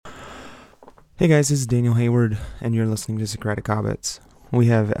Hey guys, this is Daniel Hayward, and you're listening to Socratic Hobbits. We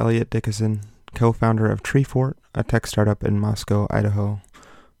have Elliot Dickison, co-founder of Treefort, a tech startup in Moscow, Idaho.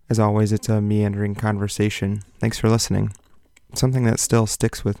 As always, it's a meandering conversation. Thanks for listening. Something that still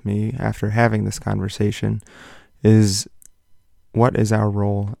sticks with me after having this conversation is what is our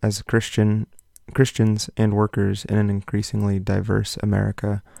role as Christians and workers in an increasingly diverse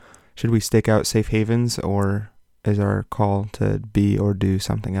America? Should we stake out safe havens, or is our call to be or do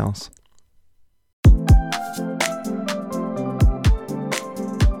something else?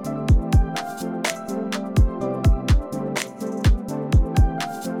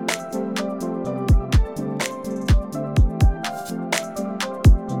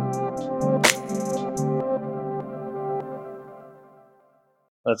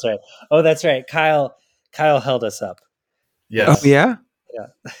 That's right. Oh, that's right. Kyle held us up. Yes. Oh, yeah? Yeah.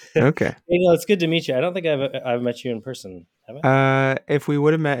 Okay. It's good to meet you. I don't think I've met you in person, have I? If we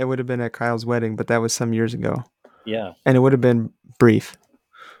would have met, it would have been at Kyle's wedding, but that was some years ago. Yeah. And it would have been brief.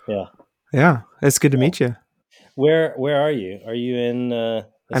 Yeah. Yeah. It's good to meet you. Where are you? Are you in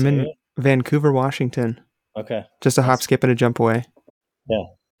I'm in Vancouver, Washington. Okay. Just a hop, skip, and a jump away. Yeah.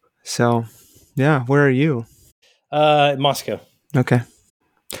 So, yeah, where are you? Moscow. Okay.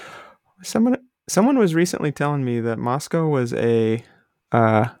 Someone was recently telling me that Moscow was a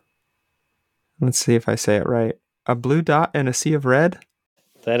let's see if I say it right. A blue dot in a sea of red?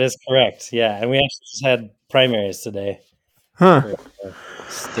 That is correct. Yeah, and we actually just had primaries today. Huh. For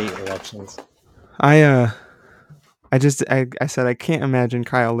state elections. I said I can't imagine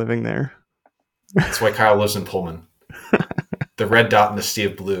Kyle living there. That's why Kyle lives in Pullman. The red dot in the sea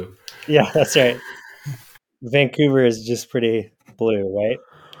of blue. Yeah, that's right. Vancouver is just pretty blue, right?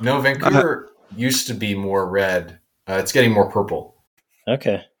 No, Vancouver used to be more red. It's getting more purple.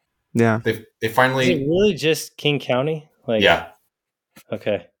 Okay. Yeah. They finally. Is it really just King County? Yeah.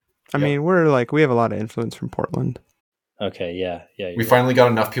 Okay. I mean, we have a lot of influence from Portland. Okay. Yeah. We finally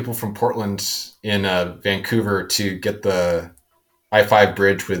got enough people from Portland in Vancouver to get the I-5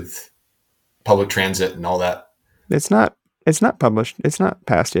 bridge with public transit and all that. It's not published. It's not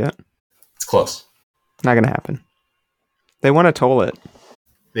passed yet. It's close. Not going to happen. They want to toll it.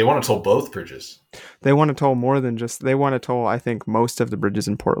 They want to toll both bridges. They want to toll more than just... They want to toll, I think, most of the bridges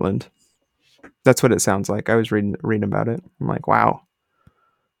in Portland. That's what it sounds like. I was reading about it. I'm like, wow.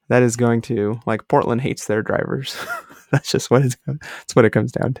 That is going to... Like, Portland hates their drivers. That's just what it's what it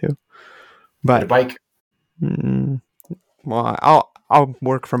comes down to. But get a bike. Well, I'll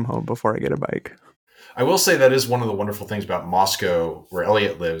work from home before I get a bike. I will say that is one of the wonderful things about Moscow, where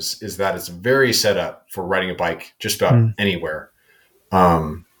Elliot lives, is that it's very set up for riding a bike just about anywhere.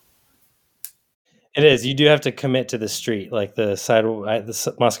 It is. You do have to commit to the street, like the sidewalk.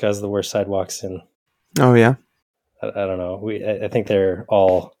 Moscow has the worst sidewalks in. Oh yeah. I don't know. I think they're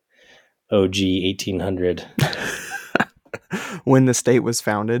all OG 1800. When the state was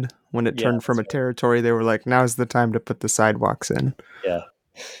founded, when it turned from a territory, they were like, "Now's the time to put the sidewalks in." Yeah.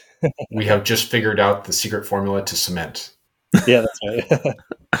 We have just figured out the secret formula to cement. Yeah, that's right.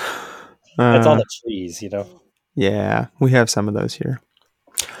 That's all the trees, Yeah, we have some of those here.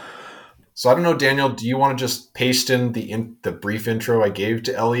 So I don't know, Daniel, do you want to just paste in the brief intro I gave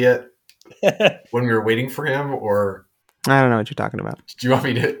to Elliot when we were waiting for him, or I don't know what you're talking about. Do you want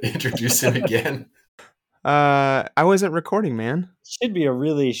me to introduce him again? I wasn't recording, man. Should be a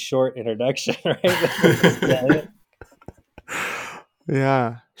really short introduction, right?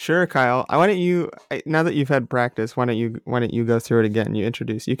 Yeah, sure, Kyle. Why don't you, now that you've had practice, why don't you go through it again? You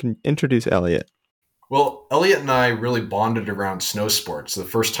can introduce Elliot. Well, Elliot and I really bonded around snow sports. The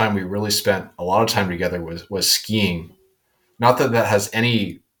first time we really spent a lot of time together was skiing. Not that has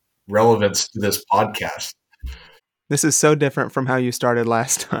any relevance to this podcast. This is so different from how you started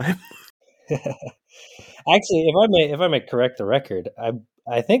last time. Actually, if I may correct the record,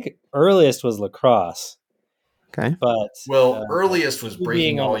 I think earliest was lacrosse. Okay. But earliest was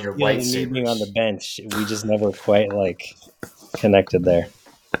breaking all your lightsabers. Being on the bench, we just never quite connected there.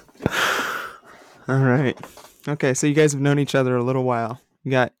 All right. Okay, so you guys have known each other a little while.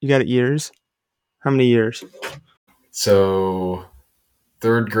 You got years? How many years? So,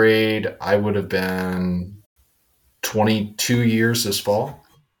 third grade, I would have been 22 years this fall.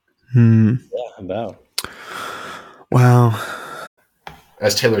 Yeah, about. Wow.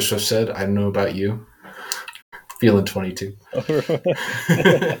 As Taylor Swift said, I don't know about you. Feeling 22.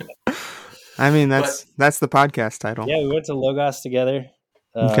 I mean, that's the podcast title. Yeah, we went to Logos together.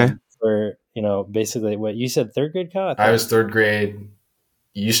 Okay. For, basically what you said, third grade, Kyle? I was third grade.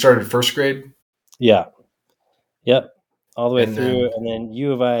 You started first grade? Yeah. Yep. All the way through. And then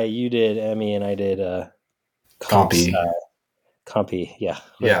U of I, you did Emmy, and I did comp Comp-E, yeah.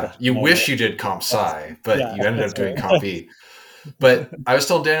 Yeah, you wish you did comp sci, but you ended up doing comp E. But I was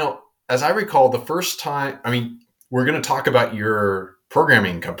telling Daniel, as I recall, the first time, I mean, we're going to talk about your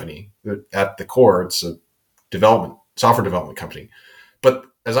programming company at the core. It's a software development company. But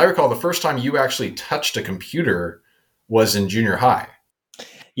as I recall, the first time you actually touched a computer was in junior high.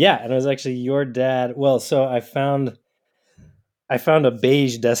 Yeah, and it was actually your dad. Well, so I found a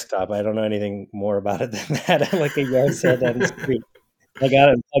beige desktop. I don't know anything more about it than that. Like a yard sale down the street. I got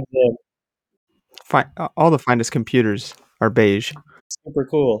it plugged in. All the finest computers are beige. Super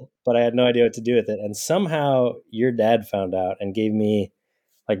cool, but I had no idea what to do with it. And somehow your dad found out and gave me,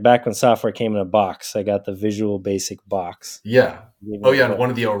 like back when software came in a box, I got the Visual Basic box. Yeah. Oh, yeah, and one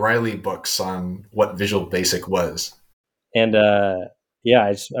of the O'Reilly books on what Visual Basic was. And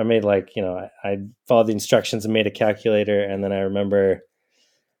yeah, I made like, I followed the instructions and made a calculator. And then I remember,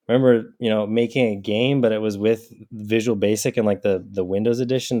 making a game, but it was with Visual Basic and like the Windows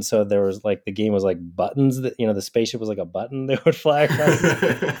edition. So there was like, the game was like buttons that, the spaceship was like a button that would fly across.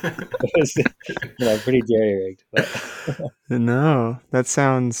 It was, pretty jerry-rigged. No, that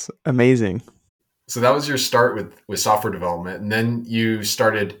sounds amazing. So that was your start with software development. And then you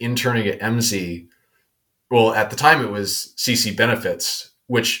started interning at MZ. Well, at the time it was CC Benefits,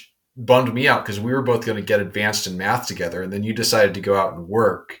 which bummed me out because we were both going to get advanced in math together. And then you decided to go out and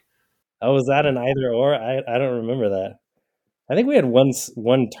work. Oh, was that an either or? I don't remember that. I think we had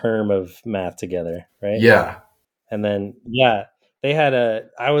one term of math together, right? Yeah. And then, they had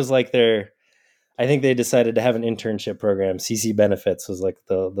I was like I think they decided to have an internship program. CC Benefits was like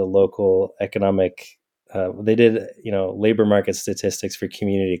the local economic, they did, labor market statistics for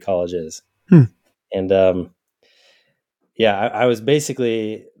community colleges. And, I was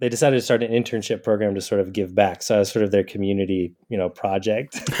basically, they decided to start an internship program to sort of give back. So I was sort of their community,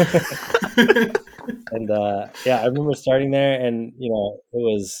 project. And I remember starting there, and it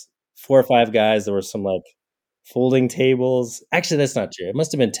was 4 or 5 guys. There were some like folding tables. Actually, that's not true. It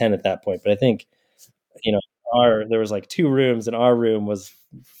must have been 10 at that point. But I think, there was like 2 rooms, and our room was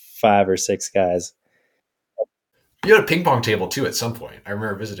 5 or 6 guys. You had a ping pong table too at some point. I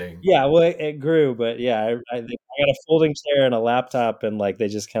remember visiting. Yeah, well, it grew, but yeah, I got a folding chair and a laptop, and like they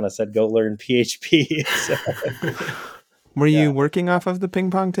just kind of said, "Go learn PHP." So, were you working off of the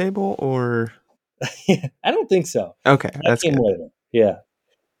ping pong table, or? I don't think so. Okay, that's came good. later. Yeah.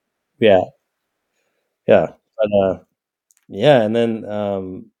 But and then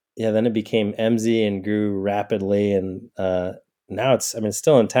then it became MZ and grew rapidly, and now it's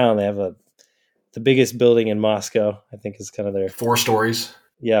still in town. They have the biggest building in Moscow, I think, is kind of their 4 stories.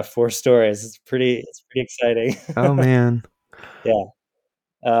 Yeah, 4 stories. It's pretty exciting. Oh man. Yeah.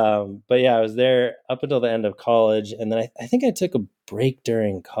 But yeah, I was there up until the end of college, and then I think I took a break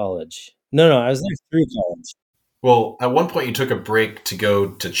during college. No, I was there through college. Well, at one point you took a break to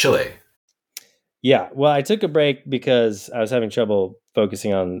go to Chile. Yeah, well, I took a break because I was having trouble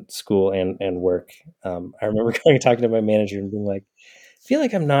focusing on school and work. I remember going and talking to my manager and being like, I feel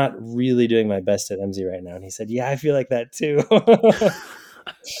like I'm not really doing my best at MZ right now. And he said, yeah, I feel like that too.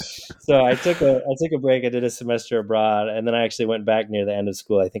 So I took a break. I did a semester abroad, and then I actually went back near the end of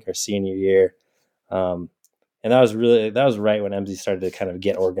school, I think our senior year. And that was right when MZ started to kind of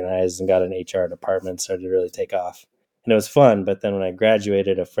get organized and got an HR department, started to really take off. And it was fun. But then when I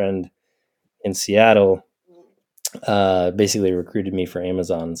graduated, a friend in Seattle basically recruited me for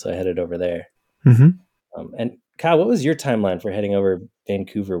Amazon. So I headed over there. Mm-hmm. And Kyle, what was your timeline for heading over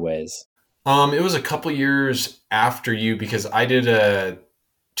Vancouver ways? It was a couple years after you, because I did a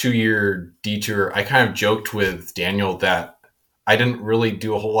 2-year detour. I kind of joked with Daniel that I didn't really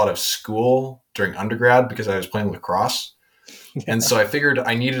do a whole lot of school during undergrad because I was playing lacrosse. And so I figured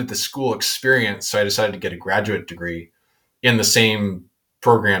I needed the school experience. So I decided to get a graduate degree in the same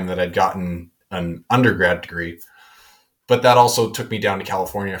program that I'd gotten an undergrad degree. But that also took me down to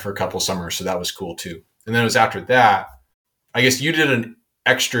California for a couple of summers. So that was cool too. And then it was after that, I guess you did an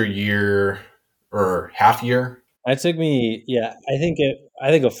extra year or half year. It took me, I think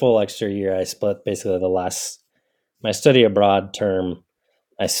a full extra year. I split basically my study abroad term.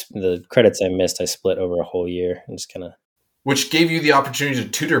 The credits I missed, I split over a whole year and just kind of. Which gave you the opportunity to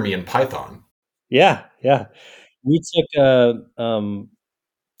tutor me in Python. Yeah. We took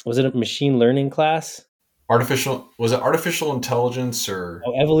was it a machine learning class? Was it artificial intelligence or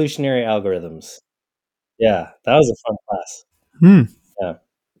evolutionary algorithms? Yeah, that was a fun class. Yeah,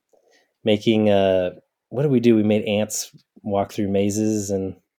 making what did we do? We made ants walk through mazes,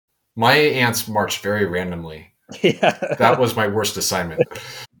 and my ants marched very randomly. Yeah, that was my worst assignment.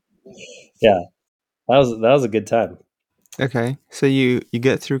 Yeah, that was a good time. Okay, so you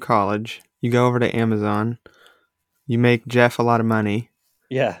get through college, you go over to Amazon, You make Jeff a lot of money.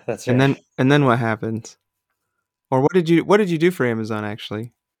 Yeah, that's And right. then what happens? Or what did you do for Amazon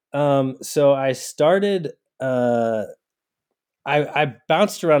actually? So I started. I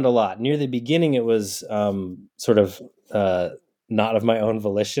bounced around a lot. Near the beginning, it was sort of not of my own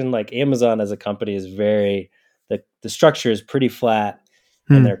volition. Like Amazon as a company is the structure is pretty flat,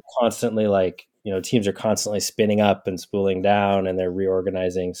 and they're constantly like teams are constantly spinning up and spooling down, and they're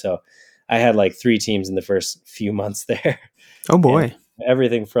reorganizing. So I had like 3 teams in the first few months there, Oh and boy.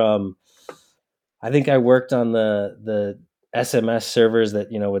 everything from I think I worked on the SMS servers that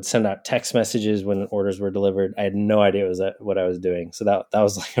would send out text messages when orders were delivered. I had no idea what I was doing, so that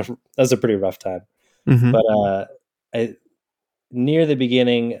was like that was a pretty rough time. Mm-hmm. But near the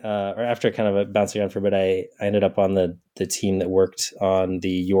beginning, or after kind of bouncing around for a bit, I ended up on the team that worked on the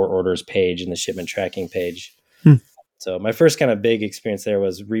your orders page and the shipment tracking page. So my first kind of big experience there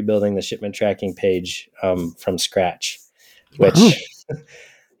was rebuilding the shipment tracking page from scratch, which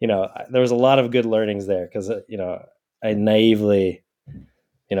there was a lot of good learnings there because I naively,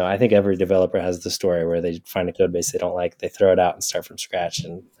 I think every developer has the story where they find a code base they don't like, they throw it out and start from scratch,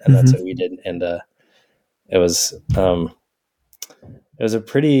 and that's what we did. And it was a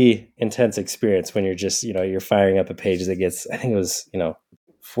pretty intense experience when you're just you're firing up a page that gets, I think it was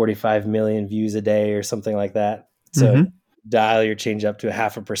 45 million views a day or something like that. So dial your change up to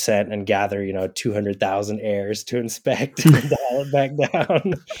 0.5% and gather 200,000 errors to inspect and dial it back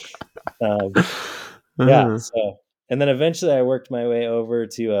down. Yeah. So, and then eventually I worked my way over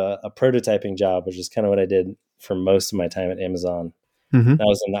to a prototyping job, which is kind of what I did for most of my time at Amazon. That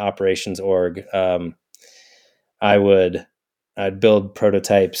was in the operations org. I'd build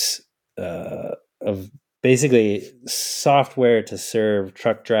prototypes of basically software to serve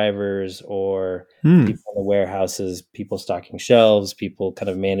truck drivers or people in the warehouses, people stocking shelves, people kind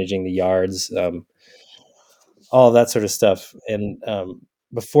of managing the yards, all that sort of stuff. And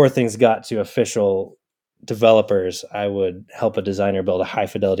before things got to official developers, I would help a designer build a high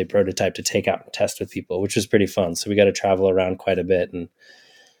fidelity prototype to take out and test with people, which was pretty fun. So we got to travel around quite a bit and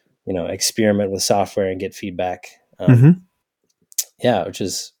experiment with software and get feedback. Yeah, which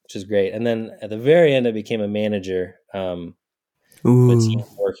is great. And then at the very end, I became a manager of a team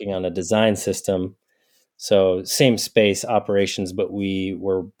working on a design system. So same space operations, but we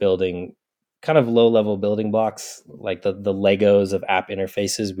were building kind of low level building blocks, like the Legos of app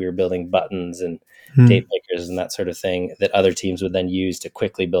interfaces. We were building buttons and date makers and that sort of thing that other teams would then use to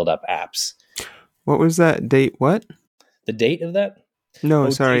quickly build up apps. What was that date? What? The date of that? No,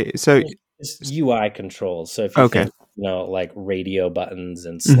 sorry. So it's UI controls. So if you think, like radio buttons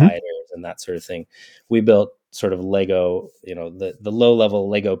and sliders and that sort of thing, we built sort of Lego, the low level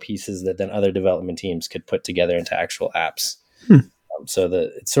Lego pieces that then other development teams could put together into actual apps. So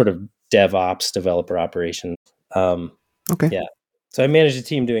it's sort of DevOps, developer operation. Yeah. So I managed a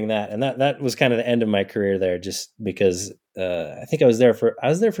team doing that, and that was kind of the end of my career there, just because I think I was there for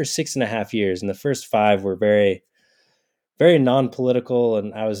 6.5 years, and the first 5 were very, very non-political,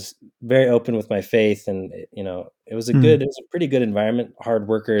 and I was very open with my faith, and it was a pretty good environment. Hard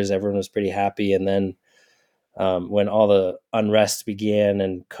workers, everyone was pretty happy, and then when all the unrest began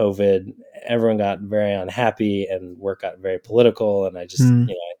and COVID, everyone got very unhappy, and work got very political, and I just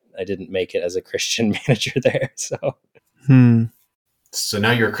I didn't make it as a Christian manager there. So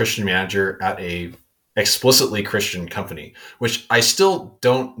now you're a Christian manager at a explicitly Christian company, which I still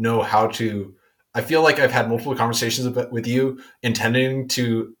don't know how to. I feel like I've had multiple conversations with you intending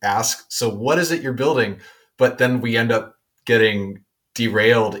to ask, so what is it you're building? But then we end up getting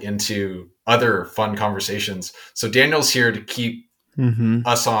derailed into other fun conversations. So Daniel's here to keep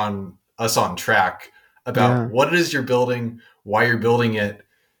us on track about what it is you're building, why you're building it,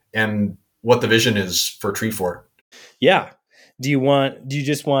 and what the vision is for Treefort. Yeah. Do you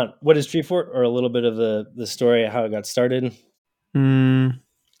just want what is Treefort, or a little bit of the story of how it got started?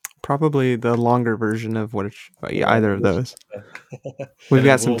 Probably the longer version of either of those. We've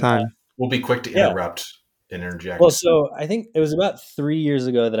got some time. We'll be quick to interrupt and interject. Well, so I think it was about 3 years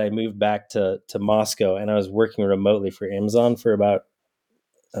ago that I moved back to Moscow, and I was working remotely for Amazon for about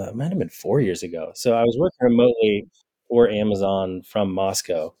it might have been 4 years ago. So I was working remotely for Amazon from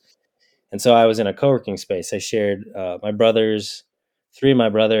Moscow. And so I was in a co-working space. I shared my brothers, 3 of my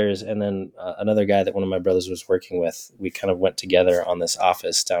brothers, and then another guy that one of my brothers was working with. We kind of went together on this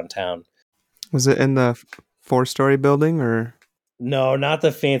office downtown. Was it in the 4-story building or? No, not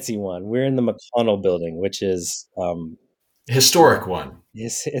the fancy one. We're in the McConnell building, which is historic one.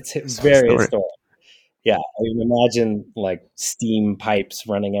 It's very historic. Yeah, I mean, imagine like steam pipes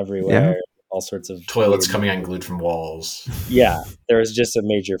running everywhere. All sorts of toilets coming unglued from walls. Yeah, there was just a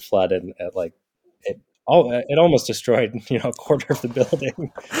major flood, and it almost destroyed, a quarter of the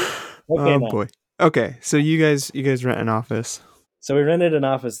building. Okay, Oh now. boy. Okay, so you guys rent an office. So we rented an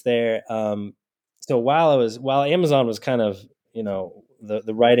office there. So while Amazon was kind of,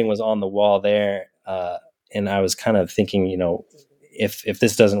 the writing was on the wall there, and I was kind of thinking, if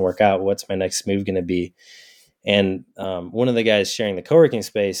this doesn't work out, what's my next move going to be? And one of the guys sharing the co-working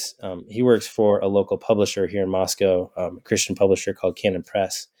space, he works for a local publisher here in Moscow, a Christian publisher called Canon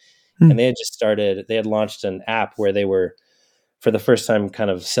Press. And they had launched an app where they were, for the first time,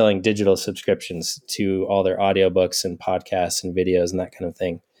 kind of selling digital subscriptions to all their audiobooks and podcasts and videos and that kind of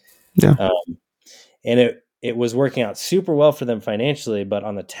thing. Yeah. And it was working out super well for them financially, but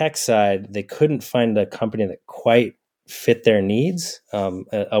on the tech side, they couldn't find a company that quite fit their needs,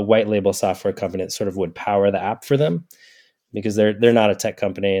 a white label software company that sort of would power the app for them, because they're not a tech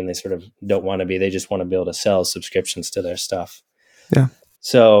company and they sort of don't want to be. They just want to be able to sell subscriptions to their stuff. Yeah.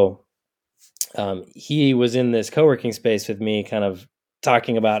 So he was in this co-working space with me, kind of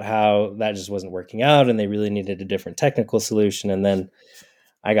talking about how that just wasn't working out and they really needed a different technical solution. And then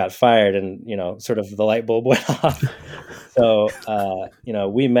I got fired and, sort of the light bulb went off. So,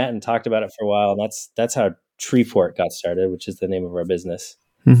 we met and talked about it for a while, and that's how Treefort got started, which is the name of our business.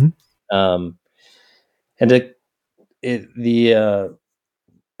 Mm-hmm.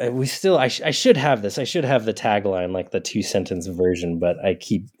 I should have this. I should have the tagline, like the 2-sentence version, but it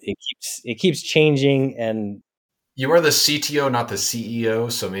keeps changing. And you are the CTO, not the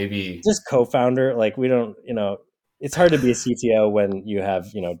CEO. So maybe just co-founder. Like we don't, it's hard to be a CTO when you have,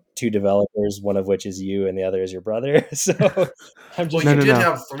 2 developers, one of which is you and the other is your brother. So I'm just, well, you did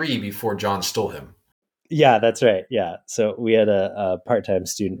have 3 before John stole him. Yeah, that's right. Yeah. So we had a part-time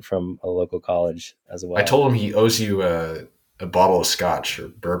student from a local college as well. I told him he owes you a bottle of scotch or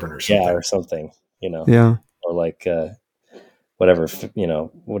bourbon or something. Yeah, or something, Yeah. Or like whatever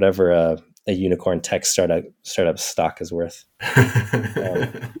a unicorn tech startup stock is worth.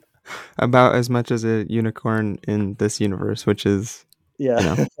 About as much as a unicorn in this universe, which is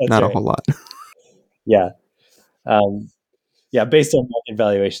not right. a whole lot. Yeah. Yeah, based on market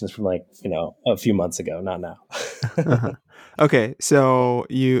valuations from a few months ago, not now. Uh-huh. Okay, so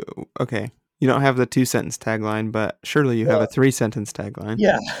you don't have the 2-sentence tagline, but surely you have a 3-sentence tagline.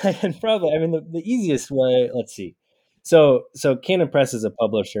 Yeah, and probably. I mean, the easiest way. Let's see. So Canon Press is a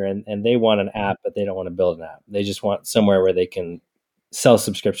publisher, and they want an app, but they don't want to build an app. They just want somewhere where they can sell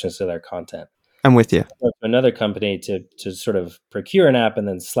subscriptions to their content. I'm with you. Another company to sort of procure an app and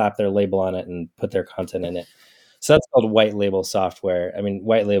then slap their label on it and put their content in it. So that's called white label software. I mean,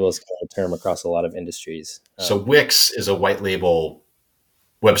 white label is kind of a term across a lot of industries. So Wix is a white label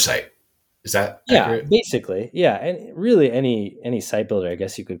website. Is that accurate? Yeah, basically. Yeah, and really any site builder, I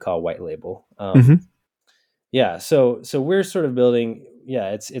guess you could call white label. Yeah, so we're sort of building.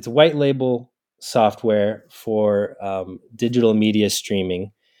 Yeah, it's white label software for digital media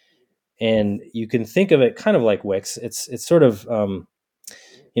streaming, and you can think of it kind of like Wix. It's sort of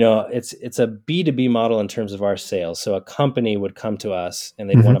it's a B2B model in terms of our sales. So a company would come to us and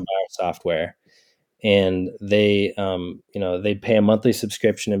they'd want to buy our software, and they'd pay a monthly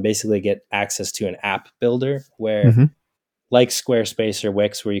subscription and basically get access to an app builder where, like Squarespace or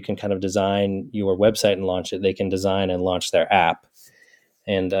Wix, where you can kind of design your website and launch it, they can design and launch their app.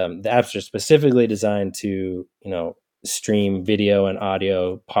 And the apps are specifically designed to, stream video and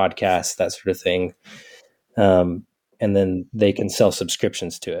audio, podcasts, that sort of thing. And then they can sell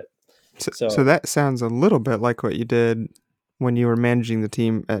subscriptions to it. So that sounds a little bit like what you did when you were managing the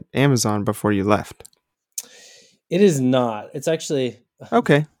team at Amazon before you left. It is not. It's actually...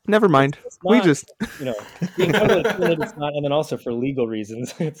 Okay, never mind. It's not, we just... being totally clear, it's not, and then also for legal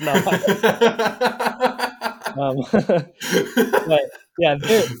reasons, it's not. But yeah,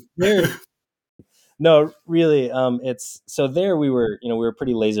 they're no, really. It's so there we were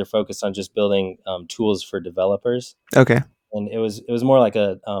pretty laser focused on just building tools for developers. Okay. And it was more like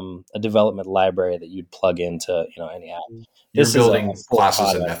a development library that you'd plug into any app. You're building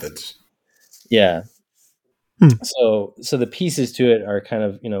classes and methods. Yeah. So the pieces to it are kind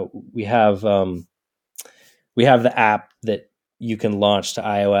of we have the app that you can launch to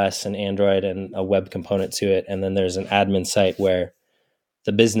iOS and Android and a web component to it, and then there's an admin site where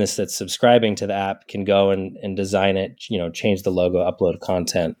the business that's subscribing to the app can go and design it, change the logo, upload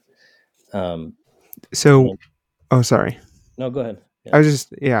content. Oh, sorry. No, go ahead. Yeah. I was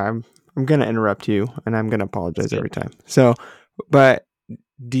just, I'm going to interrupt you and I'm going to apologize every time. So, but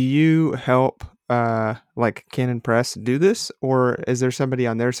do you help like Canon Press do this, or is there somebody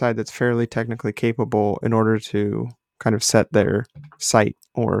on their side that's fairly technically capable in order to kind of set their site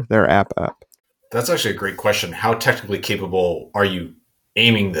or their app up? That's actually a great question. How technically capable are you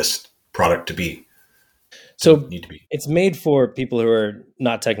aiming this product to be? So need to be? it's made for people who are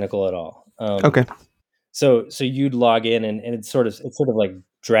not technical at all. Okay. So you'd log in and it's sort of like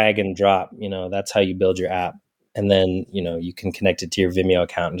drag and drop, that's how you build your app. And then, you can connect it to your Vimeo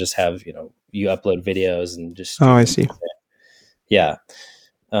account and just have, you upload videos and just Oh, stream I them. see. Yeah.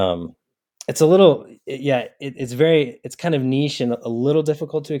 It's a little, it's kind of niche and a little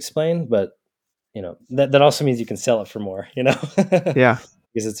difficult to explain, but that also means you can sell it for more, Yeah.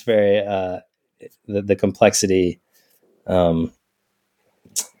 because it's very, the complexity.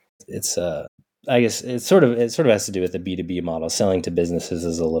 It's I guess it sort of has to do with the B2B model. Selling to businesses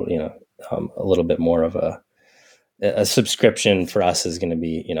is a little bit more of a subscription for us is going to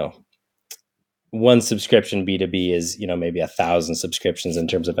be, one subscription. B2B is, maybe 1,000 subscriptions in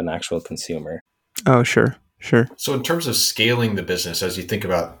terms of an actual consumer. Oh, sure. So in terms of scaling the business, as you think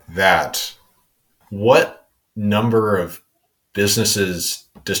about that, what number of businesses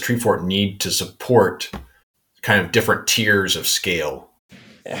does Treefort need to support kind of different tiers of scale?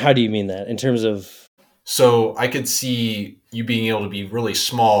 How do you mean that in terms of? So I could see you being able to be really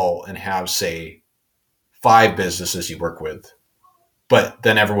small and have, say, 5 businesses you work with, but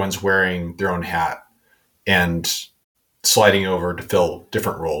then everyone's wearing their own hat and sliding over to fill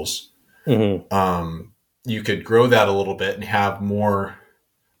different roles. Mm-hmm. You could grow that a little bit and have more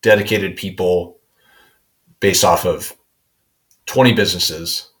dedicated people based off of 20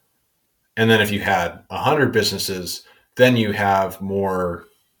 businesses. And then if you had 100 businesses, then you have more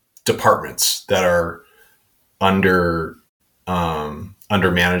departments that are under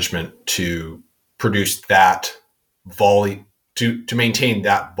management to produce that volume, to maintain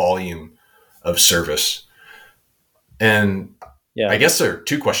that volume of service. And I guess there are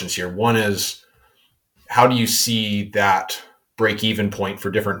 2 questions here. One is, how do you see that break even point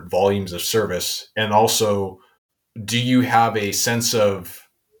for different volumes of service? And also, do you have a sense of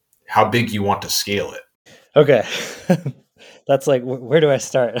how big you want to scale it? Okay. That's like, where do I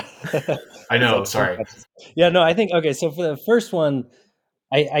start? I know, sorry. Yeah, no, I think, okay. So for the first one,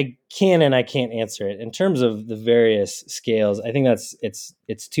 I can and I can't answer it in terms of the various scales. I think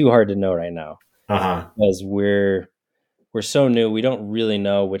it's too hard to know right now, because we're so new. We don't really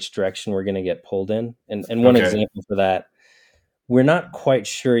know which direction we're going to get pulled in. And one example for that, we're not quite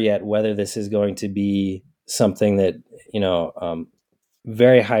sure yet whether this is going to be something that,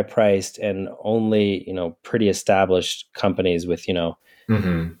 very high priced and only, pretty established companies with,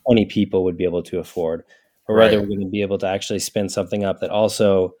 20 people would be able to afford, or whether we're going to be able to actually spin something up that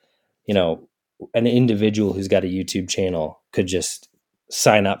also, an individual who's got a YouTube channel could just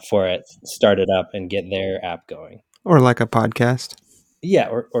sign up for it, start it up, and get their app going. Or like a podcast. Yeah.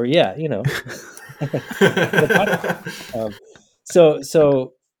 Or yeah,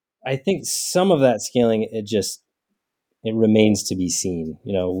 So I think some of that scaling, it remains to be seen.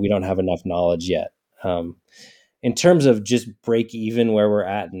 We don't have enough knowledge yet. In terms of just break even where we're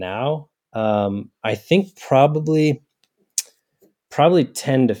at now, I think probably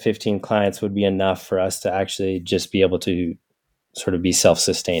 10 to 15 clients would be enough for us to actually just be able to sort of be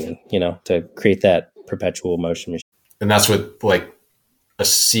self-sustaining, to create that perpetual motion machine. And that's with like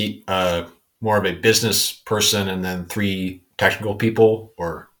more of a business person and then 3 technical people,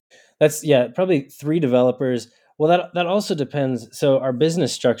 or? That's, probably 3 developers. Well, that also depends. So our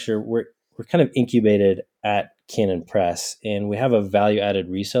business structure, we're kind of incubated at Canon Press, and we have a value-added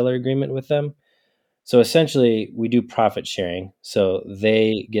reseller agreement with them. So essentially, we do profit sharing. So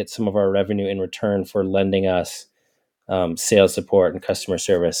they get some of our revenue in return for lending us sales support and customer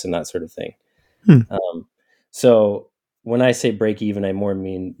service and that sort of thing. So when I say break even, I more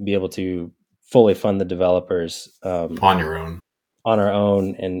mean be able to fully fund the developers on our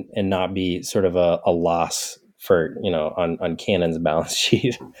own, and not be sort of a loss for, on Canon's balance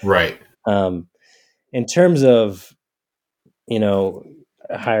sheet. Right. In terms of,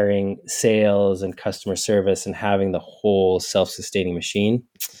 hiring sales and customer service and having the whole self-sustaining machine,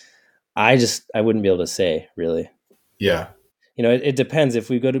 I wouldn't be able to say, really. Yeah. It depends. If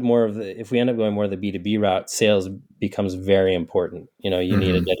we end up going more of the B2B route, sales becomes very important. You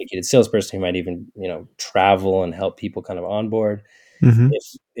need a dedicated salesperson who might even, travel and help people kind of onboard.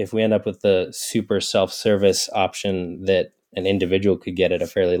 If we end up with the super self-service option that an individual could get at a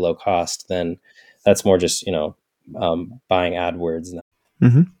fairly low cost, then that's more just, buying AdWords.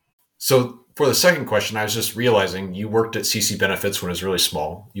 So for the second question, I was just realizing you worked at CC Benefits when it was really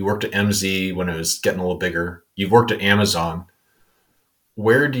small. You worked at MZ when it was getting a little bigger. You've worked at Amazon.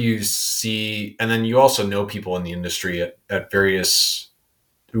 Where do you see, and then you also know people in the industry at various,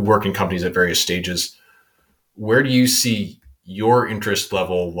 who work in companies at various stages. Where do you see your interest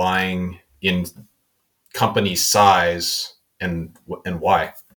level lying in company size, and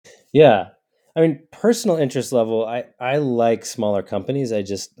why? Yeah. I mean, personal interest level, I like smaller companies. I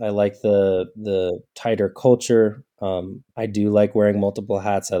like the tighter culture. I do like wearing multiple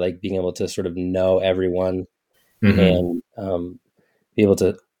hats. I like being able to sort of know everyone Mm-hmm. and be able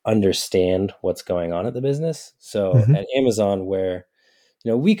to understand what's going on at the business. So Mm-hmm. at Amazon, where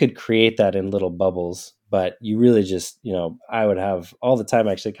we could create that in little bubbles, but you really just I would have all the time.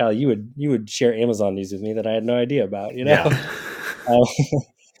 Actually, Kyle, you would share Amazon news with me that I had no idea about. Yeah. Uh,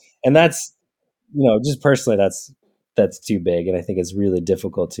 and that's just personally, that's too big, and I think it's really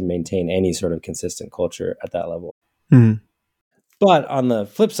difficult to maintain any sort of consistent culture at that level. Mm-hmm. But on the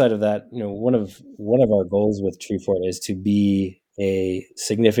flip side of that, one of our goals with Treefort is to be a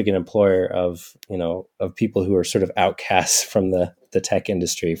significant employer of people who are sort of outcasts from the tech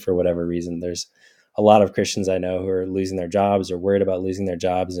industry for whatever reason. There's a lot of Christians I know who are losing their jobs or worried about losing their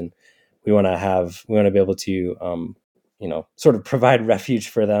jobs, and we want to be able to sort of provide refuge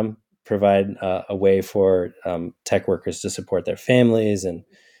for them, provide a way for tech workers to support their families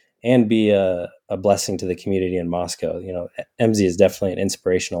and be a blessing to the community in Moscow. MZ is definitely an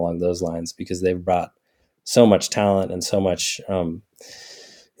inspiration along those lines because they've brought so much talent and so much.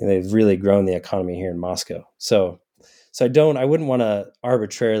 They've really grown the economy here in Moscow. So I wouldn't want to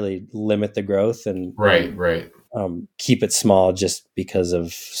arbitrarily limit the growth and Right. Right. keep it small just because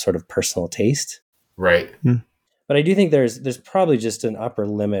of sort of personal taste. Right. But I do think there's probably just an upper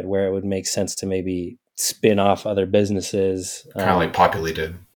limit where it would make sense to maybe spin off other businesses. Kind of like Populi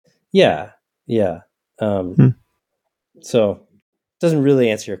did. Yeah, yeah. So doesn't really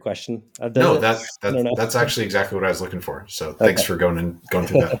answer your question. Does No, it? I don't know. that's actually exactly what I was looking for. So thanks Okay. for going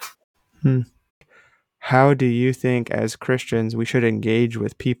through that. How do you think, as Christians, we should engage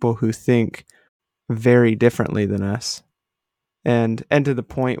with people who think very differently than us? And to the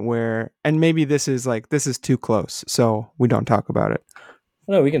point where, and maybe this is too close, so we don't talk about it.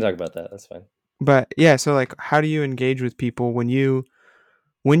 No, we can talk about that. That's fine. But yeah, so like, how do you engage with people when you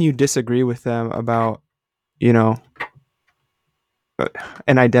disagree with them about,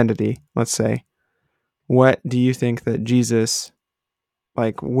 an identity, let's say? What do you think that Jesus,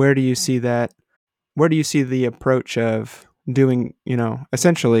 like, where do you see that? Where do you see the approach of doing,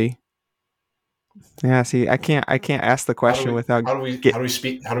 essentially? Yeah, see, I can't ask the question without how do we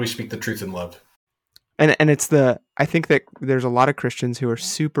speak the truth in love? And it's I think that there's a lot of Christians who are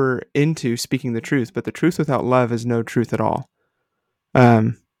super into speaking the truth, but the truth without love is no truth at all.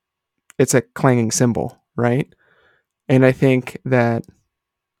 It's a clanging cymbal, right? And I think that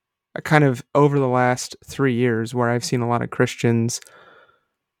kind of over the last 3 years, where I've seen a lot of Christians,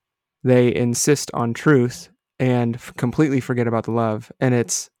 they insist on truth and completely forget about the love. And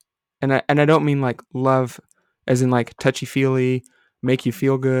I don't mean like love as in like touchy-feely, make you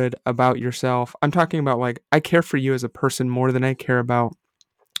feel good about yourself. I'm talking about like, I care for you as a person more than I care about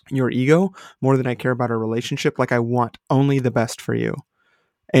your ego, more than I care about a relationship. Like, I want only the best for you.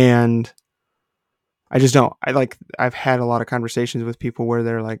 And I just don't. I've had a lot of conversations with people where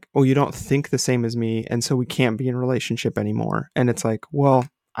they're like, "Oh, you don't think the same as me, and so we can't be in a relationship anymore." And it's like, well,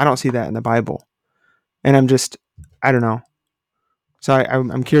 I don't see that in the Bible. And I don't know. So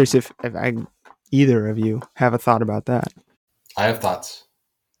I'm curious if either of you have a thought about that. I have thoughts.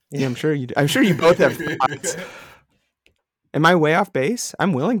 Yeah, I'm sure you both have thoughts. Am I way off base?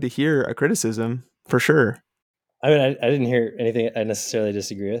 I'm willing to hear a criticism for sure. I mean, I didn't hear anything I necessarily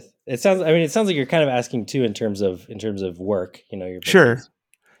disagree with. It sounds like you're kind of asking too in terms of work. Your Sure. business.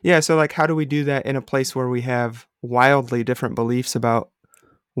 Yeah. So like, how do we do that in a place where we have wildly different beliefs about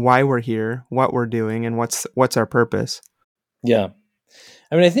why we're here, what we're doing, and what's our purpose? Yeah,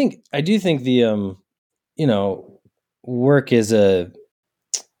 I mean, I do think the work is there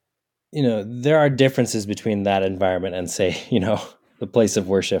are differences between that environment and say the place of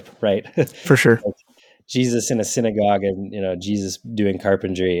worship, right? For sure. Like Jesus in a synagogue and Jesus doing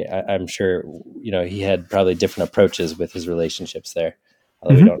carpentry. I'm sure he had probably different approaches with his relationships there,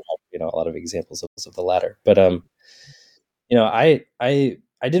 although we don't have a lot of examples of the latter. But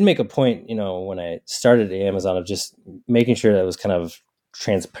I did make a point when I started at Amazon of just making sure that it was kind of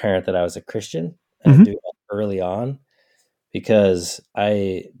transparent that I was a Christian and doing that early on, because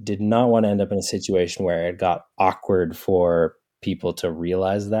I did not want to end up in a situation where it got awkward for people to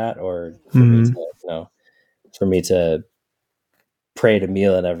realize that, or for me to, for me to pray to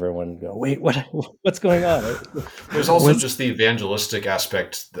meal and everyone go, wait, what's going on? There's also just the evangelistic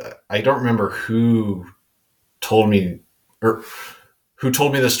aspect. I don't remember who told me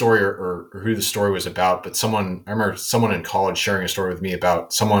the story or who the story was about, but I remember someone in college sharing a story with me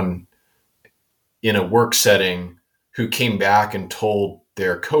about someone in a work setting who came back and told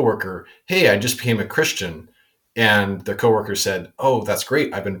their coworker, "Hey, I just became a Christian." And their coworker said, "Oh, that's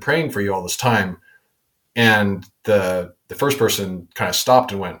great. I've been praying for you all this time." And the first person kind of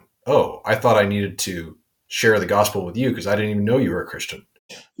stopped and went, "Oh, I thought I needed to share the gospel with you because I didn't even know you were a Christian."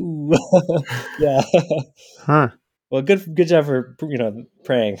 Ooh. Yeah. Huh. Well, good job for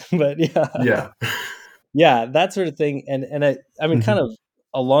praying, but yeah, Yeah. yeah, that sort of thing, and I mean, Mhm. kind of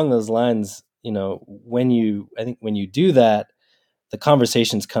along those lines, I think when you do that, the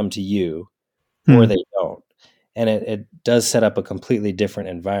conversations come to you or Hmm. they don't, and it does set up a completely different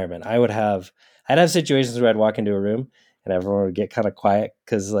environment. I'd have situations where I'd walk into a room and everyone would get kind of quiet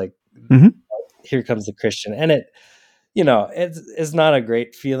because like Mhm. here comes the Christian, and it's not a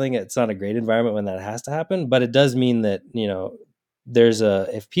great feeling. It's not a great environment when that has to happen, but it does mean that,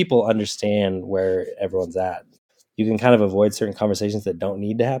 if people understand where everyone's at, you can kind of avoid certain conversations that don't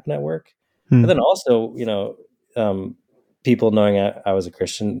need to happen at work. But Hmm. then also, um, people knowing I was a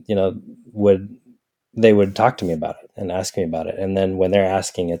Christian, they would talk to me about it and ask me about it. And then when they're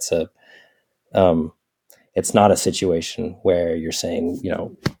asking, um, it's not a situation where you're saying,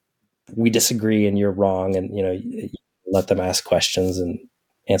 we disagree and you're wrong, and you let them ask questions and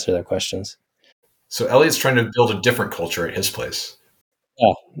answer their questions. So Elliot's trying to build a different culture at his place.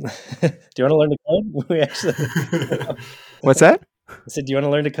 Yeah. Do you want to learn to code? We actually What's that? I said, do you want to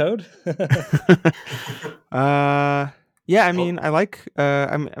learn to code? uh, yeah. I Oh, mean, I like.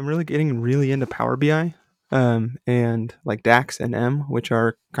 I'm really getting really into Power BI, and like DAX and M, which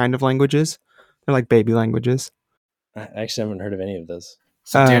are kind of languages. They're like baby languages. I actually haven't heard of any of those.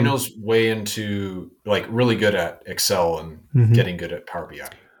 so Um, Daniel's way into like really good at Excel and mhm. getting good at Power BI.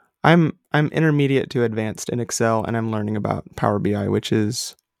 I'm intermediate to advanced in Excel, and I'm learning about Power BI, which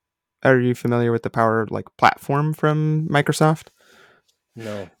is. Are you familiar with the Power like platform from Microsoft?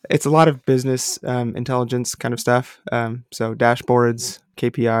 No. It's a lot of business intelligence kind of stuff. So dashboards,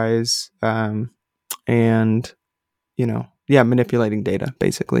 KPIs, and yeah, manipulating data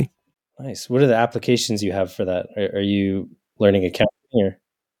basically. Nice. What are the applications you have for that? Are you learning accounting, or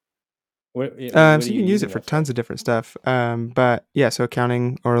what are So you you can use it using for that for? tons of different stuff. But yeah, so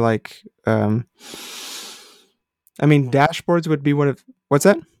accounting or like, I mean, dashboards would be one of what's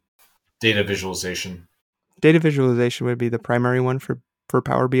that? Data visualization. Data visualization would be the primary one for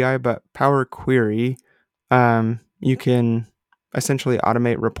Power BI, but Power Query, you can essentially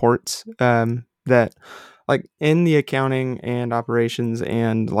automate reports that like in the accounting and operations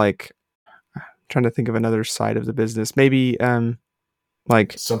and like trying to think of another side of the business. Maybe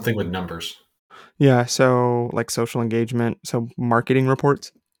like Something with numbers. yeah, so like social engagement, so marketing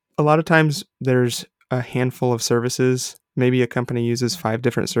reports. A lot of times there's a handful of services. Maybe a company uses 5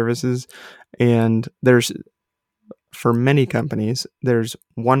 different services and there's for many companies, there's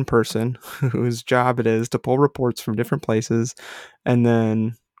one person whose job it is to pull reports from different places and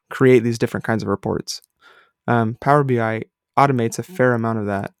then create these different kinds of reports. Power BI automates a fair amount of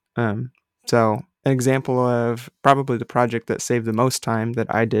that. So, an example of probably the project that saved the most time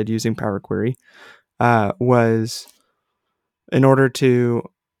that I did using Power Query was in order to.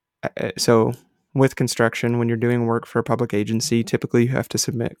 So, with construction, when you're doing work for a public agency, typically you have to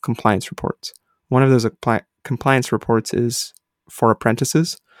submit compliance reports. One of those compliance reports is for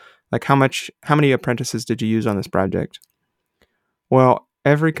apprentices. Like how many apprentices did you use on this project? Well,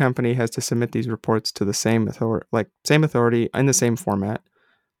 every company has to submit these reports to the same authority in the same format.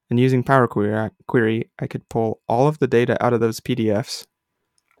 And using Power Query, I could pull all of the data out of those PDFs,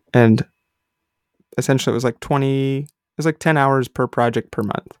 and essentially it was like 10 hours per project per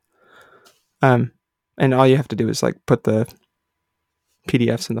month. And all you have to do is like put the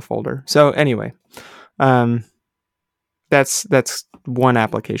PDFs in the folder. So anyway, um, that's one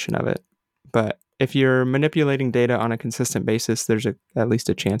application of it. But if you're manipulating data on a consistent basis, there's at least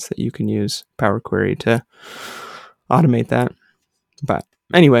a chance that you can use Power Query to automate that. But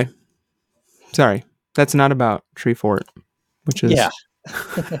anyway, sorry, that's not about Treefort, which Yeah.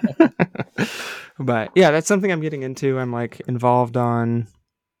 is. But yeah, that's something I'm getting into. I'm like involved on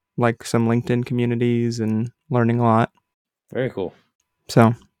like some LinkedIn communities and learning a lot. Very cool.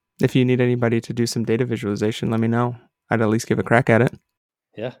 So if you need anybody to do some data visualization, let me know. I'd at least give a crack at it.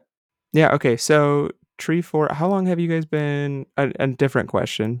 Yeah. Yeah. Okay. So Treefort, how long have you guys been? A different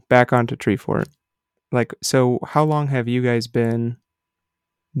question. Back onto Treefort. Like, so how long have you guys been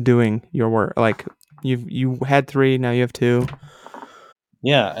doing your work? Like, you had 3, now you have 2.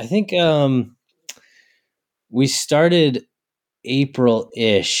 Yeah. I think we started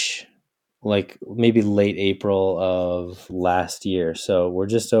April-ish, like maybe late April of last year. So we're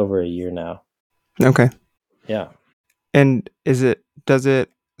just over a year now. Okay. Yeah. And does it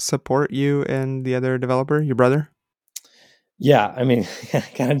support you and the other developer, your brother? Yeah. I mean,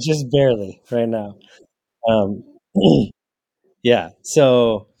 kind of just barely right now. Um, yeah.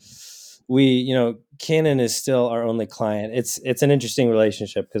 So Canon is still our only client. It's an interesting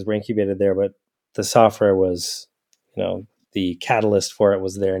relationship because we're incubated there, but the software was, the catalyst for it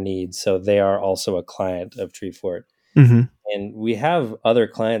was their needs. So they are also a client of Treefort. Mm-hmm. And we have other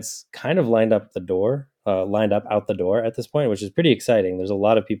clients kind of lined up out the door at this point, which is pretty exciting. There's a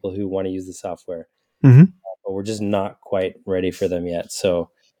lot of people who want to use the software, Mm-hmm. but we're just not quite ready for them yet.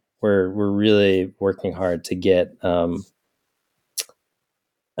 So we're really working hard to get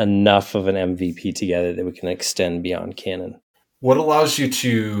enough of an MVP together that we can extend beyond Canon. What allows you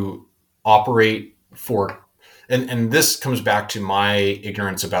to operate for, and this comes back to my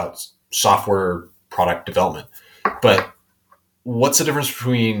ignorance about software product development, but what's the difference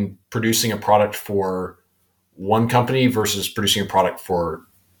between producing a product for one company versus producing a product for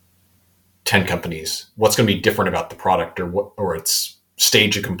 10 companies? What's going to be different about the product or its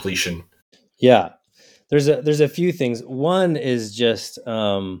stage of completion? Yeah, there's a few things. One is just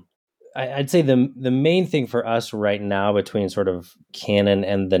I'd say the main thing for us right now between sort of Canon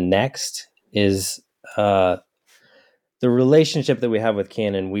and the next is the relationship that we have with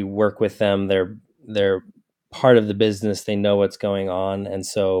Canon. We work with them. They're part of the business. They know what's going on, and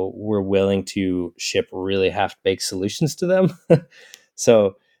so we're willing to ship really half-baked solutions to them.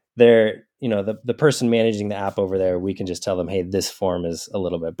 So they're, the person managing the app over there, we can just tell them, hey, this form is a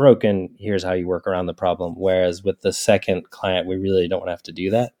little bit broken. Here's how you work around the problem. Whereas with the second client, we really don't have to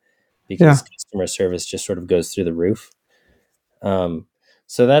do that Yeah. because customer service just sort of goes through the roof.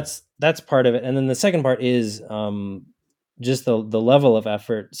 So that's part of it. And then the second part is just the level of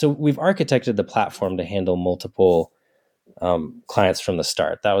effort. So we've architected the platform to handle multiple clients from the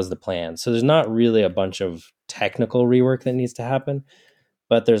start. That was the plan. So there's not really a bunch of technical rework that needs to happen,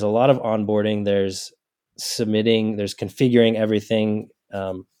 but there's a lot of onboarding. There's submitting, there's configuring everything.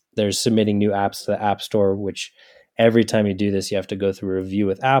 There's submitting new apps to the App Store, which every time you do this, you have to go through a review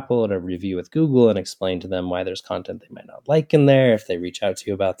with Apple and a review with Google and explain to them why there's content they might not like in there if they reach out to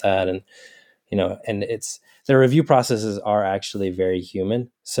you about that. And, and the review processes are actually very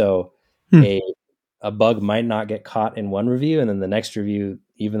human. So Hmm. a bug might not get caught in one review, and then the next review,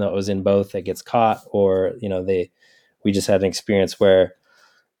 even though it was in both, it gets caught. Or we just had an experience where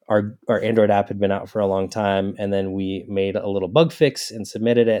our Android app had been out for a long time, and then we made a little bug fix and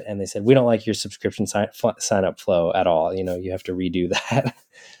submitted it, and they said, we don't like your subscription sign up flow at all. You have to redo that.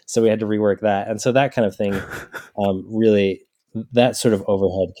 So we had to rework that. And so that kind of thing, really, that sort of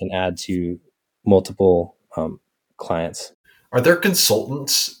overhead can add to multiple clients. Are there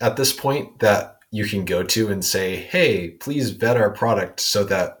consultants at this point that you can go to and say, hey, please vet our product so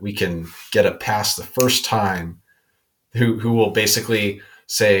that we can get it past the first time, who will basically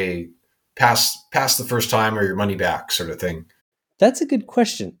say, pass the first time or your money back, sort of thing? That's a good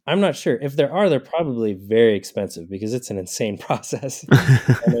question. I'm not sure. If there are, they're probably very expensive because it's an insane process.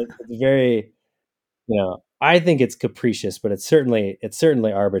 And it's very, I think it's capricious, but it's certainly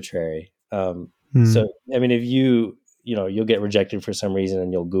arbitrary. So, I mean, if you'll get rejected for some reason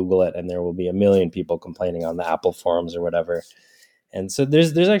and you'll Google it, and there will be a million people complaining on the Apple forums or whatever. And so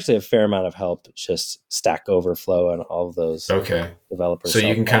there's actually a fair amount of help, just Stack Overflow and all of those developers. So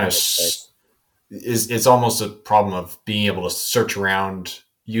you can kind of, it's almost a problem of being able to search around.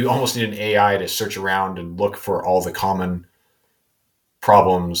 You almost need an AI to search around and look for all the common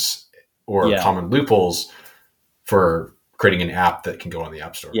problems or common loopholes for creating an app that can go on the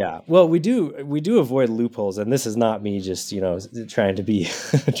App Store. Yeah. Well, we do avoid loopholes, and this is not me just, trying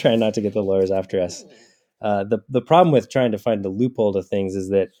not to get the lawyers after us. The problem with trying to find the loophole to things is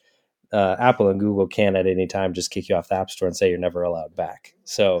that Apple and Google can at any time just kick you off the App Store and say you're never allowed back.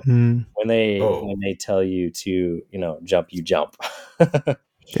 So when they tell you to, jump, you jump.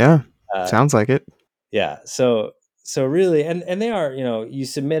 Yeah. Sounds like it. Yeah. So really, and they are, you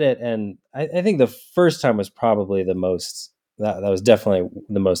submit it, and I think the first time was probably the most, that was definitely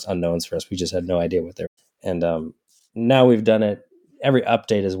the most unknowns for us. We just had no idea what they're, and now we've done it every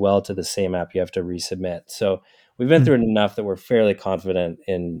update as well to the same app. You have to resubmit. So we've been through it enough that we're fairly confident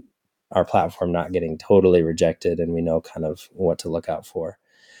in our platform not getting totally rejected, and we know kind of what to look out for.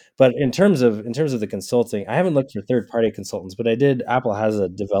 But in terms of the consulting, I haven't looked for third-party consultants, but I did. Apple has a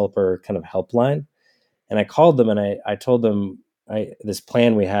developer kind of helpline, and I called them and I told them this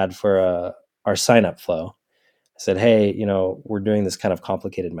plan we had for our sign-up flow. I said, hey, we're doing this kind of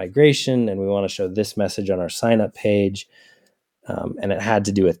complicated migration, and we want to show this message on our sign-up page. And it had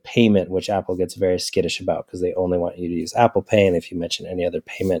to do with payment, which Apple gets very skittish about because they only want you to use Apple Pay. And if you mention any other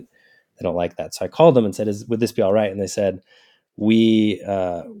payment, they don't like that. So I called them and said, would this be all right? And they said, we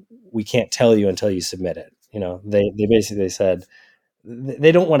can't tell you until you submit it. They basically said,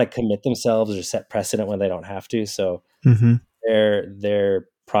 they don't want to commit themselves or set precedent when they don't have to. So their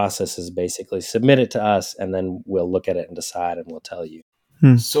process is basically submit it to us, and then we'll look at it and decide, and we'll tell you.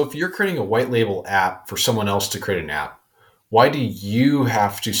 So if you're creating a white label app for someone else to create an app, why do you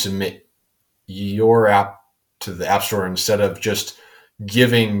have to submit your app to the App Store instead of just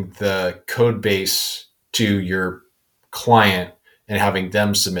giving the code base to your client and having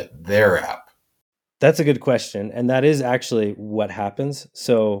them submit their app? That's a good question. And that is actually what happens.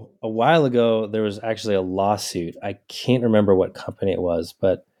 So a while ago, there was actually a lawsuit. I can't remember what company it was,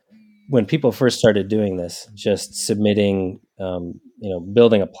 but when people first started doing this, just submitting,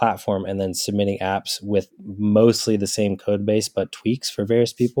 building a platform and then submitting apps with mostly the same code base, but tweaks for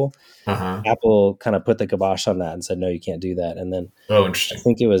various people, Apple kind of put the kibosh on that and said, no, you can't do that. And then interesting. I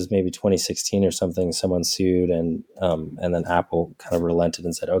think it was maybe 2016 or something, someone sued, and then Apple kind of relented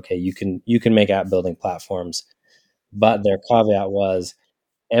and said, okay, you can make app building platforms, but their caveat was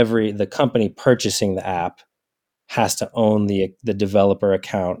the company purchasing the app has to own the developer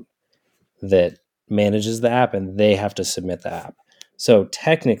account that manages the app, and they have to submit the app. So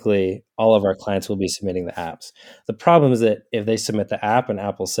technically, all of our clients will be submitting the apps. The problem is that if they submit the app and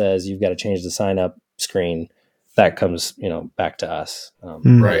Apple says you've got to change the sign up screen, that comes back to us,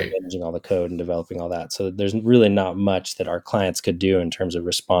 Right, managing all the code and developing all that. So there's really not much that our clients could do in terms of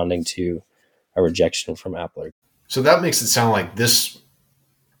responding to a rejection from Apple. So that makes it sound like this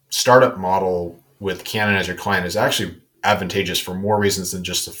startup model with Canon as your client is actually advantageous for more reasons than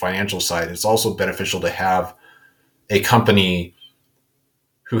just the financial side. It's also beneficial to have a company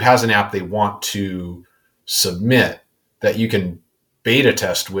who has an app they want to submit that you can beta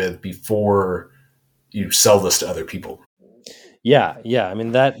test with before you sell this to other people. Yeah. I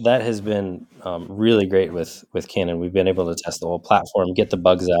mean, that has been really great with Canon. We've been able to test the whole platform, get the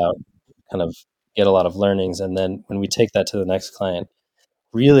bugs out, kind of get a lot of learnings, and then when we take that to the next client,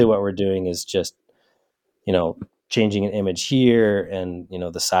 really what we're doing is just changing an image here and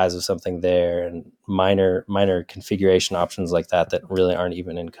the size of something there, and minor configuration options like that really aren't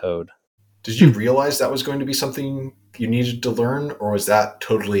even in code. Did you realize that was going to be something you needed to learn, or was that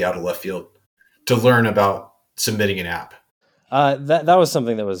totally out of left field to learn about submitting an app? That was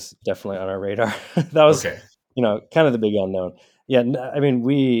something that was definitely on our radar. That was okay. Kind of the big unknown. Yeah, I mean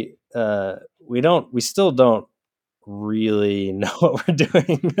we still don't really know what we're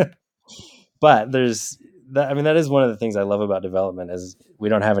doing. But there's that. I mean, that is one of the things I love about development is we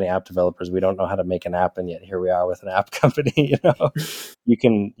don't have any app developers. We don't know how to make an app, and yet here we are with an app company.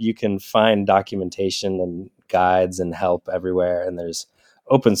 You can find documentation and guides and help everywhere, and there's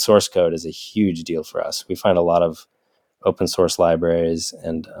open source code is a huge deal for us. We find a lot of open source libraries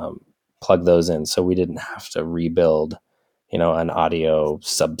and plug those in, so we didn't have to rebuild an audio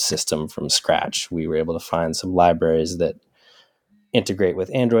subsystem from scratch. We were able to find some libraries that integrate with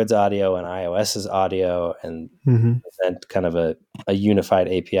Android's audio and iOS's audio, and present kind of a unified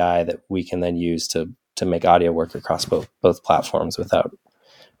API that we can then use to make audio work across both platforms without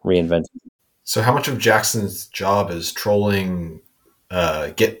reinventing. So how much of Jackson's job is trolling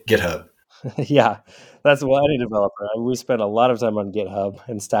GitHub? Yeah, that's any developer. We spend a lot of time on GitHub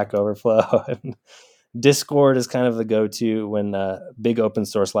and Stack Overflow. And Discord is kind of the go-to when big open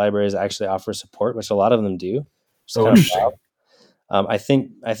source libraries actually offer support, which a lot of them do. Interesting. I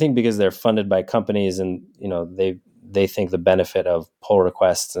think because they're funded by companies, and they think the benefit of pull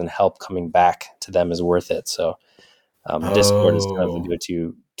requests and help coming back to them is worth it. So Discord is kind of the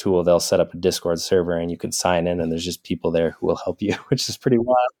go-to tool. They'll set up a Discord server and you can sign in, and there's just people there who will help you, which is pretty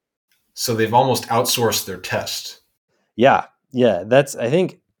wild. So they've almost outsourced their test. Yeah. That's, I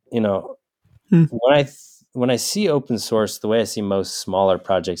think, when I see open source, the way I see most smaller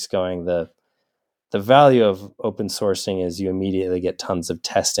projects going, the value of open sourcing is you immediately get tons of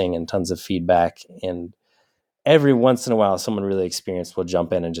testing and tons of feedback, and every once in a while someone really experienced will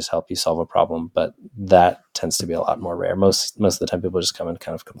jump in and just help you solve a problem, but that tends to be a lot more rare. Most of the time people just come and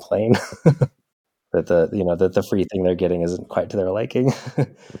kind of complain that the free thing they're getting isn't quite to their liking.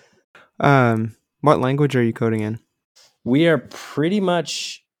 What language are you coding in? We are pretty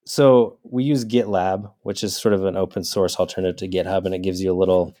much, so we use GitLab, which is sort of an open source alternative to GitHub, and it gives you a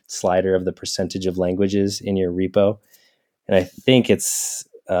little slider of the percentage of languages in your repo. And I think it's,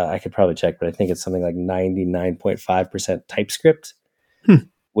 I could probably check, but I think it's something like 99.5% TypeScript,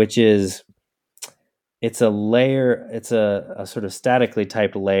 which is, it's a layer, it's a sort of statically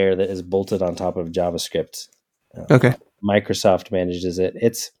typed layer that is bolted on top of JavaScript. Okay. Microsoft manages it.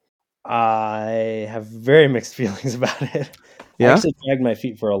 I have very mixed feelings about it. Yeah? I actually dragged my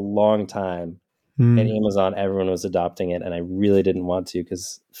feet for a long time. At Amazon, everyone was adopting it, and I really didn't want to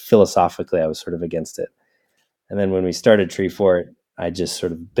because philosophically I was sort of against it. And then when we started Treefort, I just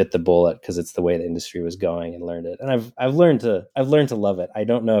sort of bit the bullet because it's the way the industry was going and learned it. And I've learned to love it. I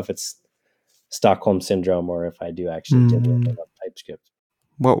don't know if it's Stockholm syndrome or if I do actually genuinely love TypeScript.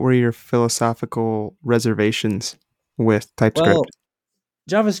 What were your philosophical reservations with TypeScript? Well,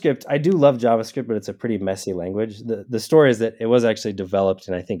 JavaScript, I do love JavaScript, but it's a pretty messy language. The story is that it was actually developed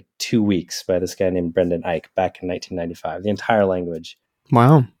in, I think, 2 weeks by this guy named Brendan Eich back in 1995, the entire language.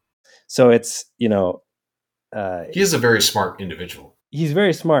 Wow. So it's, he is a very smart individual. He's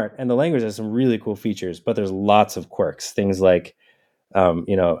very smart, and the language has some really cool features, but there's lots of quirks. Things like,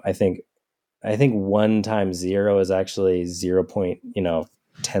 I think 1 times 0 is actually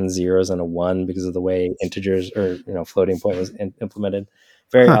 10 zeros and a 1 because of the way integers or floating point was implemented.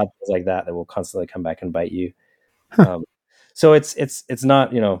 Very odd things like that will constantly come back and bite you. So it's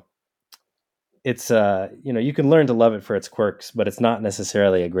not, it's you can learn to love it for its quirks, but it's not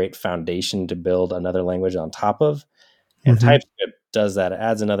necessarily a great foundation to build another language on top of. And TypeScript does that. It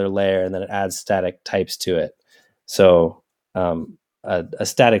adds another layer, and then it adds static types to it. So a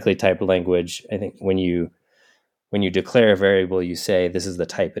statically typed language, I think when you declare a variable, you say this is the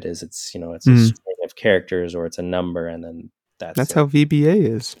type it is. It's it's a string of characters, or it's a number, and then that's how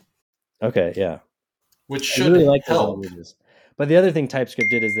VBA is. Okay, yeah. Which should really like help. But the other thing TypeScript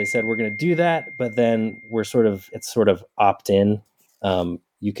did is they said we're going to do that, but then it's sort of opt-in.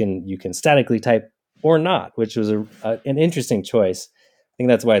 You can statically type or not, which was an interesting choice. I think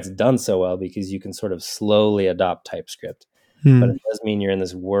that's why it's done so well, because you can sort of slowly adopt TypeScript. But it does mean you're in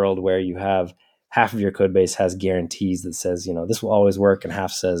this world where you have half of your code base has guarantees that says, this will always work, and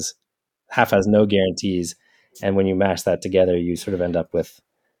half has no guarantees. And when you mash that together, you sort of end up with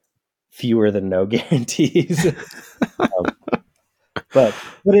fewer than no guarantees. But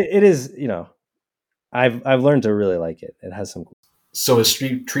it is, I've learned to really like it. It has some cool. So is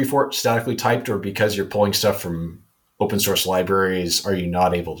Treefort statically typed, or because you're pulling stuff from open source libraries, are you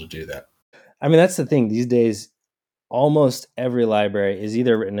not able to do that? I mean, that's the thing. These days, almost every library is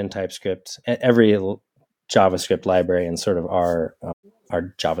either written in TypeScript. Every JavaScript library in sort of our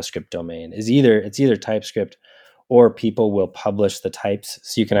JavaScript domain is either TypeScript, or people will publish the types.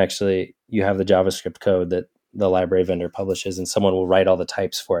 So you have the JavaScript code that the library vendor publishes, and someone will write all the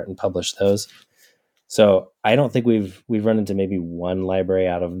types for it and publish those. So I don't think we've run into maybe one library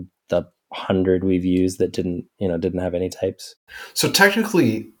out of the 100 we've used that didn't have any types. So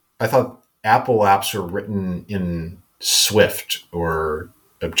technically, I thought Apple apps are written in Swift or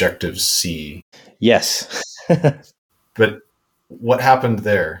Objective-C. Yes. But what happened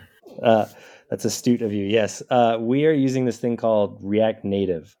there? That's astute of you. Yes. We are using this thing called React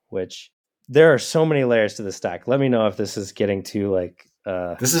Native, which there are so many layers to the stack. Let me know if this is getting too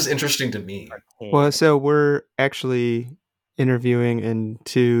this is interesting to me. Well, so we're actually interviewing in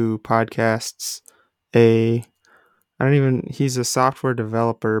 2 podcasts he's a software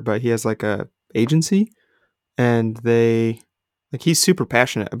developer, but he has like a agency, and he's super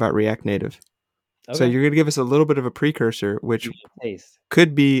passionate about React Native. Okay. So you're going to give us a little bit of a precursor, which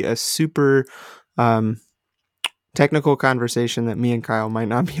could be a super technical conversation that me and Kyle might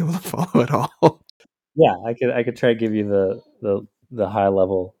not be able to follow at all. Yeah, I could try to give you the high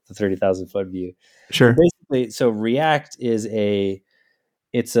level, the 30,000 foot view. Sure. Basically, so React is it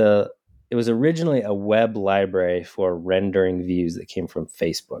was originally a web library for rendering views that came from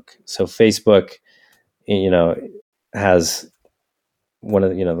Facebook. So Facebook, has one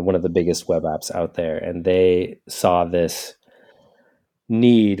of the biggest web apps out there, and they saw this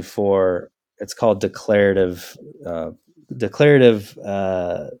need for, it's called declarative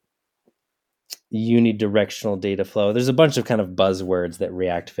unidirectional data flow. There's a bunch of kind of buzzwords that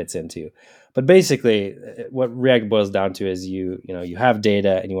React fits into, but basically what React boils down to is you have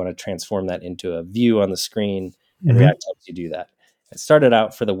data and you want to transform that into a view on the screen, and React helps you do that. It started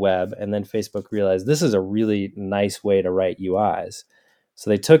out for the web, and then Facebook realized this is a really nice way to write UIs. So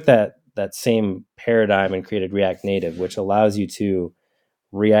they took that same paradigm and created React Native, which allows you to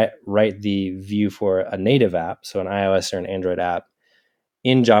write the view for a native app, so an iOS or an Android app,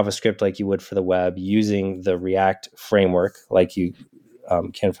 in JavaScript like you would for the web, using the React framework like you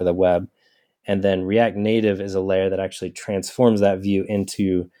can for the web. And then React Native is a layer that actually transforms that view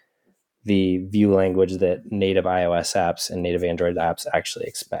into the view language that native iOS apps and native Android apps actually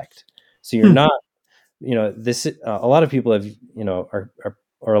expect. So you're not, this, a lot of people have,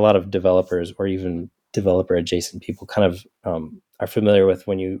 or a lot of developers or even developer adjacent people kind of are familiar with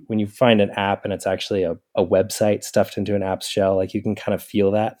when you find an app and it's actually a website stuffed into an app's shell, like you can kind of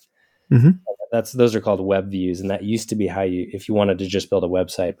feel that. Those are called web views. And that used to be how if you wanted to just build a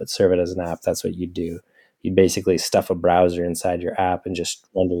website but serve it as an app, that's what you'd do. You'd basically stuff a browser inside your app and just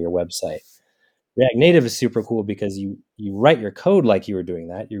render your website. React Native is super cool because you write your code like you were doing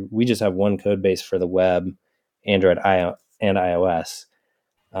that. We just have one code base for the web, Android, and iOS.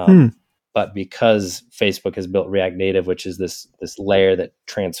 But because Facebook has built React Native, which is this layer that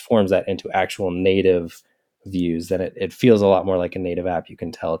transforms that into actual native views, then it feels a lot more like a native app. You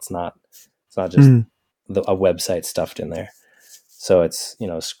can tell it's not just a website stuffed in there. So it's,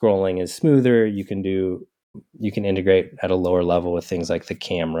 scrolling is smoother. You can integrate at a lower level with things like the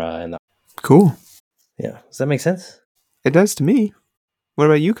camera and Cool. Yeah. Does that make sense? It does to me. What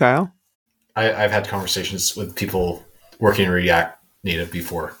about you, Kyle? I've had conversations with people working in React Native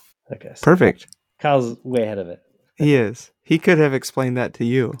before. Okay. So Perfect. Kyle's way ahead of it. He is. He could have explained that to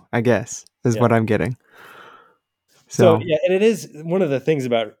you, I guess, is what I'm getting. So yeah, and it is one of the things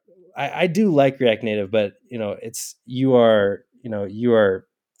about I do like React Native, but you are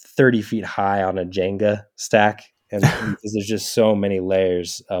 30 feet high on a Jenga stack, and because there's just so many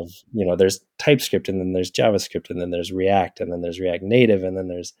layers of there's TypeScript, and then there's JavaScript, and then there's React, and then there's React Native, and then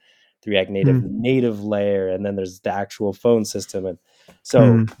there's the React Native native layer, and then there's the actual phone system, and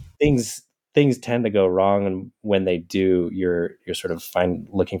so things tend to go wrong, and when they do, you're sort of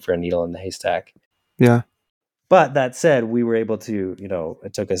looking for a needle in the haystack. Yeah. But that said, we were able to,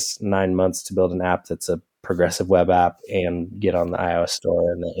 it took us 9 months to build an app that's a progressive web app and get on the iOS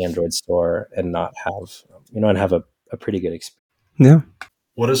store and the Android store and not have, and have a pretty good experience. Yeah.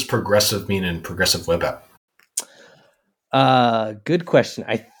 What does progressive mean in progressive web app? Good question.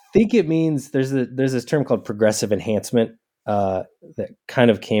 I think it means there's this term called progressive enhancement that kind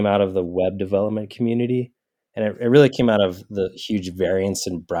of came out of the web development community. And it really came out of the huge variance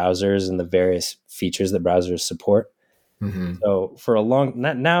in browsers and the various features that browsers support. Mm-hmm. So for a long,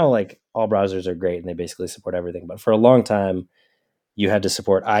 not now, like all browsers are great and they basically support everything. But for a long time, you had to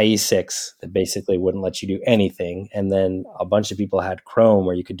support IE6 that basically wouldn't let you do anything. And then a bunch of people had Chrome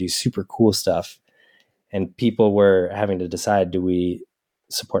where you could do super cool stuff. And people were having to decide, do we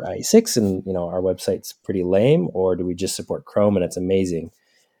support IE6 and, our website's pretty lame, or do we just support Chrome and it's amazing?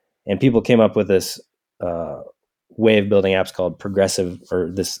 And people came up with this way of building apps called progressive, or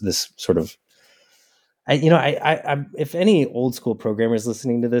this sort of, if any old school programmers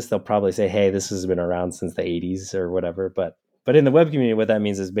listening to this, they'll probably say, hey, this has been around since the 80s or whatever. But in the web community, what that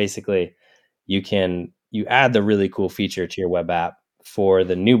means is basically you add the really cool feature to your web app for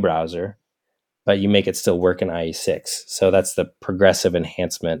the new browser, but you make it still work in IE6. So that's the progressive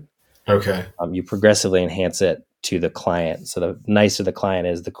enhancement. Okay. You progressively enhance it to the client. So the nicer the client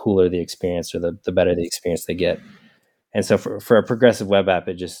is, the cooler the experience, or the better the experience they get. And so for a progressive web app,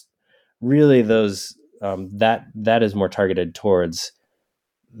 it just really those that is more targeted towards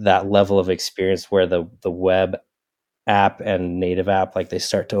that level of experience where the web app and native app, like, they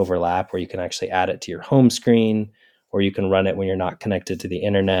start to overlap, where you can actually add it to your home screen, or you can run it when you're not connected to the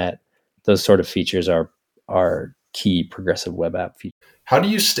internet. Those sort of features are key progressive web app features. How do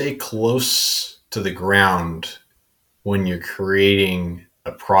you stay close to the ground when you're creating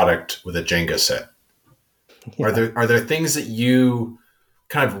a product with a Jenga set? Yeah. Are there things that you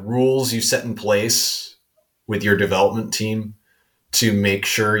kind of rules you set in place with your development team to make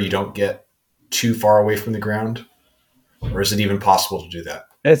sure you don't get too far away from the ground? Or is it even possible to do that?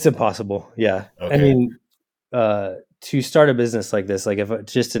 It's impossible. Yeah. Okay. I mean, to start a business like this, like, if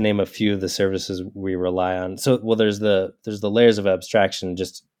just to name a few of the services we rely on. So, well, there's the layers of abstraction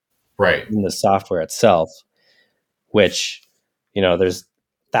just right in the software itself, which, there's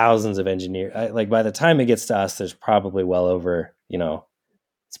thousands of engineers. Like, by the time it gets to us, there's probably well over,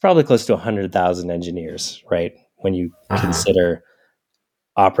 it's probably close to 100,000 engineers, right? When you consider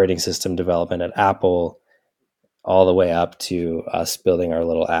operating system development at Apple, all the way up to us building our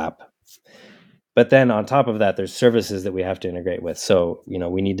little app. But then on top of that, there's services that we have to integrate with. So,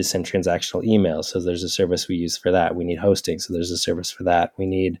 we need to send transactional emails. So there's a service we use for that. We need hosting. So there's a service for that. We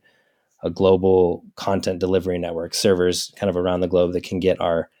need a global content delivery network, servers kind of around the globe that can get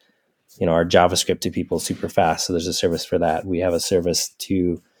our JavaScript to people super fast. So there's a service for that. We have a service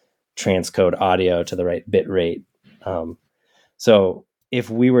to transcode audio to the right bit rate. So if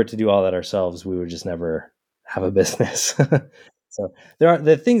we were to do all that ourselves, we would just never have a business. So there are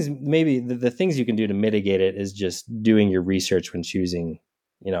the things, maybe the things you can do to mitigate it is just doing your research when choosing,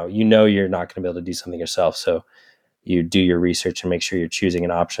 you're not going to be able to do something yourself. So you do your research and make sure you're choosing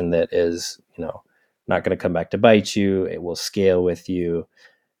an option that is, not going to come back to bite you. It will scale with you.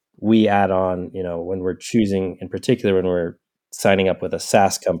 We add on, when we're choosing, in particular, when we're signing up with a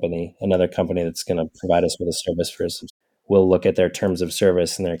SaaS company, another company that's going to provide us with a service for us, we'll look at their terms of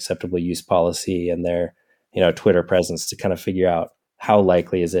service and their acceptable use policy and their, Twitter presence to kind of figure out how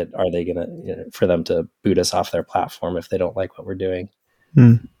likely is it, are they going to, for them to boot us off their platform if they don't like what we're doing.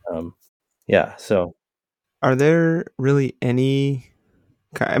 Yeah. So Are there really any?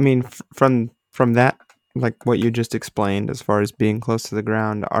 I mean, from that, like what you just explained, as far as being close to the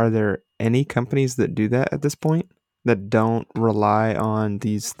ground, are there any companies that do that at this point that don't rely on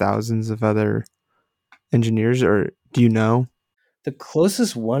these thousands of other engineers, or do you know? the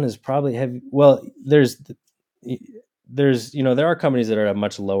closest one is probably well, there's there are companies that are at a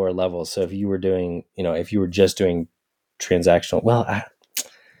much lower level. So if you were doing, if you were just doing transactional, well,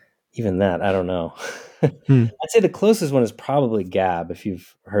 even that, I don't know. Hmm. I'd say the closest one is probably Gab, if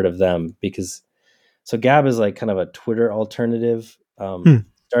you've heard of them, because so Gab is like kind of a Twitter alternative, Hmm.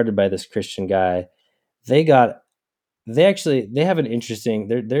 started by this Christian guy. They got they have an interesting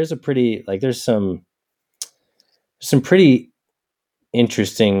there's a pretty like there's some pretty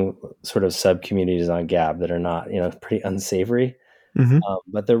interesting sort of sub communities on Gab that are not pretty unsavory. Mm-hmm.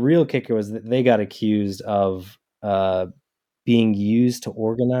 But the real kicker was that they got accused of being used to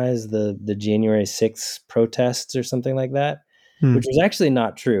organize the January 6th protests or something like that, Hmm. which was actually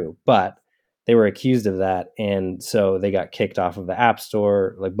not true, but they were accused of that, and so they got kicked off of the App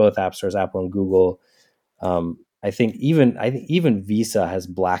Store, like both app stores, Apple and Google. I think even Visa has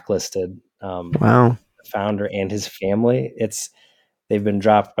blacklisted Wow. the founder and his family. They've been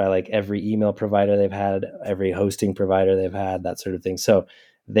dropped by like every email provider they've had, every hosting provider they've had, that sort of thing. So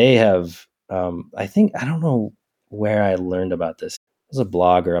they have, I don't know where I learned about this. It was a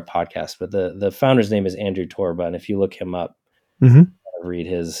blog or a podcast, but the founder's name is Andrew Torba. And if you look him up, Mm-hmm. read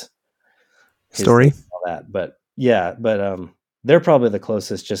his thing, Story. all that. But yeah, they're probably the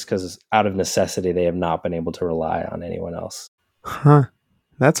closest just because out of necessity, they have not been able to rely on anyone else. Huh.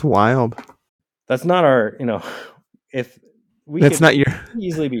 That's wild. That's not our, if we That's could not your.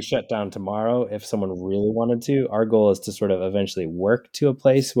 easily be shut down tomorrow if someone really wanted to. Our goal is to sort of eventually work to a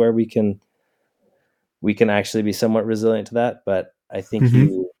place where we can actually be somewhat resilient to that. But I think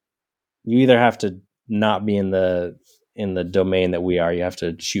Mm-hmm. you either have to not be in the domain that we are. You have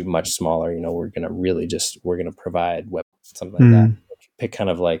to shoot much smaller. We're gonna provide web, something like that. Hmm. Pick kind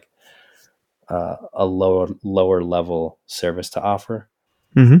of like a lower level service to offer,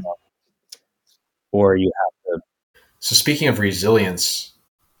 Mm-hmm. or you have So speaking of resilience,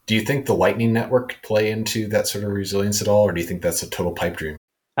 do you think the Lightning Network play into that sort of resilience at all, or do you think that's a total pipe dream?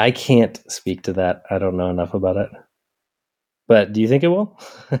 I can't speak to that. I don't know enough about it. But do you think it will?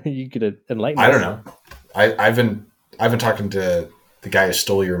 You could enlighten I us. don't know. I've been talking to the guy who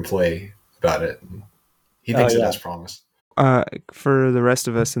stole your employee about it. He thinks it Yeah. has promise. For the rest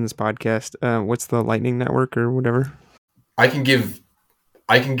of us in this podcast, what's the Lightning Network or whatever? I can give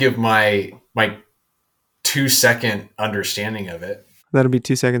my 2-second understanding of it. That'll be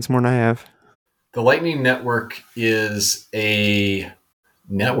 2 seconds more than I have. The Lightning Network is a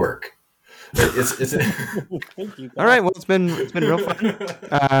network. It's Thank you. All right. Well, it's been real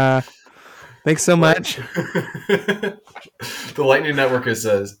fun. Thanks so much. The Lightning Network is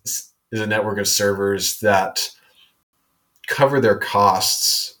a network of servers that cover their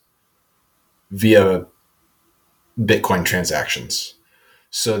costs via Bitcoin transactions.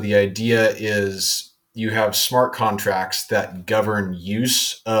 So the idea is you have smart contracts that govern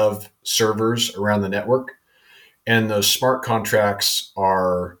use of servers around the network, and those smart contracts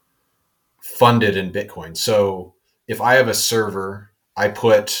are funded in Bitcoin. So if I have a server, I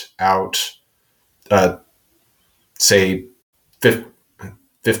put out, say,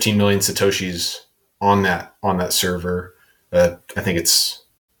 15 million satoshis on that server. I think it's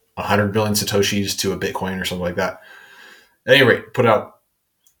 100 million satoshis to a Bitcoin or something like that. At any rate, put out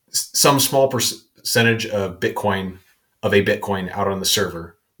some small percentage of a Bitcoin out on the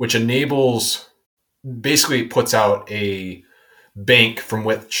server, which enables, basically puts out a bank from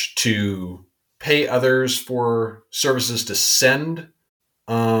which to pay others for services to send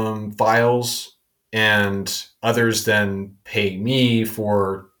files, and others then pay me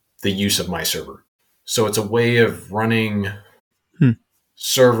for the use of my server. So it's a way of running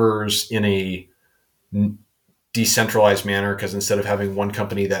servers in a decentralized manner, because instead of having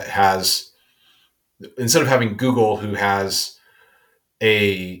Google, who has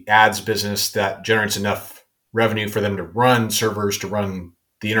a ads business that generates enough revenue for them to run servers to run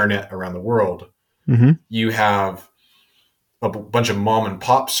the internet around the world, Mm-hmm. you have a bunch of mom and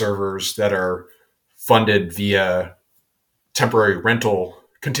pop servers that are funded via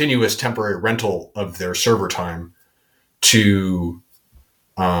continuous temporary rental of their server time to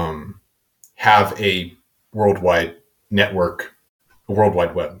have a worldwide network, a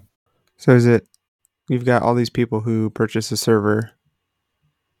worldwide web. So is it you've got all these people who purchase a server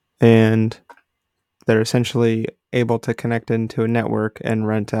and they're essentially able to connect into a network and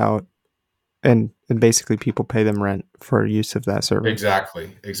rent out, and And basically people pay them rent for use of that server.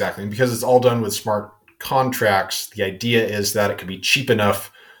 Exactly. And because it's all done with smart contracts, the idea is that it could be cheap enough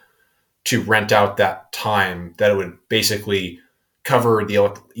to rent out that time that it would basically cover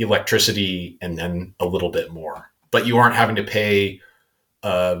the electricity and then a little bit more. But you aren't having to pay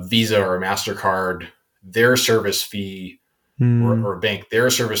a Visa or a MasterCard their service fee or a bank their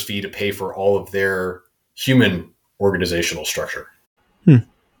service fee to pay for all of their human organizational structure.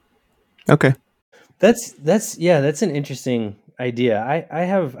 Okay. That's an interesting idea. I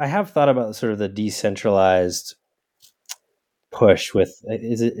have thought about sort of the decentralized push with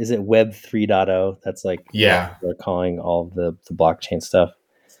is it Web 3.0? That's like Yeah, they're calling all of the blockchain stuff.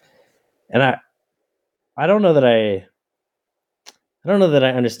 And I don't know that I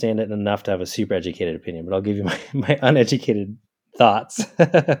understand it enough to have a super educated opinion, but I'll give you my uneducated thoughts.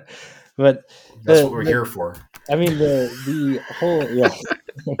 But that's what we're here for. I mean the whole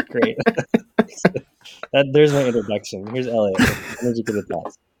great. There's my introduction. Here's Elliot. Uneducated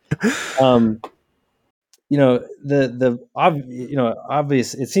thoughts.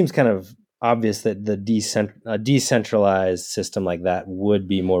 Obvious. It seems kind of obvious that the decentralized system like that would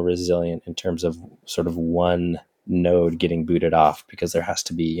be more resilient in terms of sort of one node getting booted off, because there has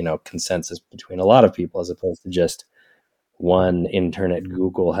to be, consensus between a lot of people as opposed to just one intern at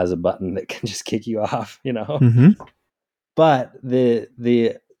Google has a button that can just kick you off, But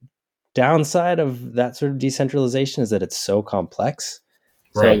the downside of that sort of decentralization is that it's so complex.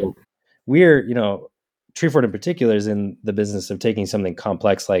 Right. So we're, Treefort in particular is in the business of taking something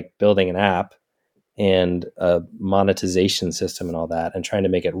complex like building an app and a monetization system and all that, and trying to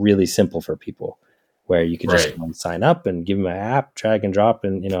make it really simple for people, where you could just sign up and give them an app, drag and drop,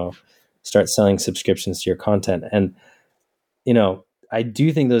 and start selling subscriptions to your content. And I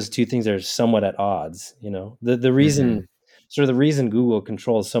do think those two things are somewhat at odds. The reason sort of the reason Google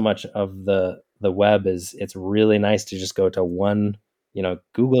controls so much of the web is it's really nice to just go to one,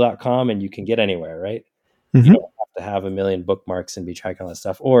 google.com, and you can get anywhere, right? You don't have to have a million bookmarks and be tracking all that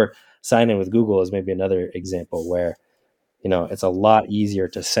stuff. Or sign in with Google is maybe another example where, it's a lot easier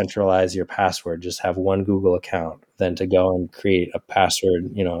to centralize your password, just have one Google account, than to go and create a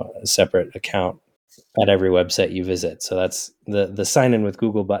password, a separate account at every website you visit. So that's the sign in with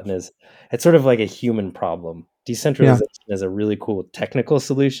Google button it's sort of like a human problem. Decentralization is a really cool technical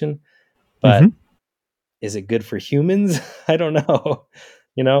solution, but is it good for humans? I don't know,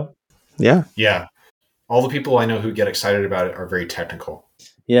 Yeah. Yeah. All the people I know who get excited about it are very technical.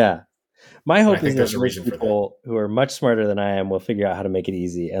 Yeah. My hope is that there's a most reason for people who are much smarter than I am will figure out how to make it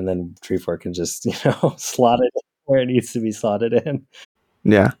easy, and then Treefort can just, slot it where it needs to be slotted in.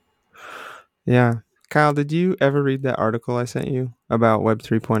 Yeah. Yeah. Kyle, did you ever read that article I sent you about Web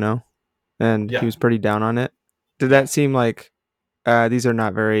 3.0? And he was pretty down on it. Did that seem like these are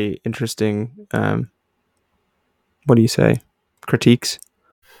not very interesting, what do you say, critiques?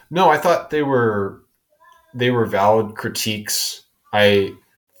 No, I thought they were valid critiques. I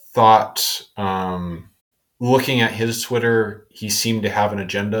thought, looking at his Twitter, he seemed to have an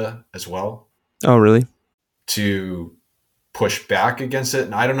agenda as well. Oh, really? To push back against it.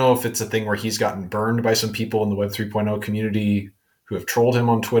 And I don't know if it's a thing where he's gotten burned by some people in the Web 3.0 community who have trolled him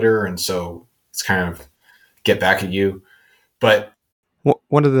on Twitter. And so it's kind of get back at you. But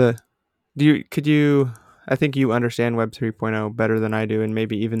one of the, I think you understand Web 3.0 better than I do, and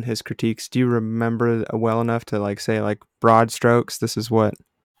maybe even his critiques. Do you remember well enough to say broad strokes? This is what.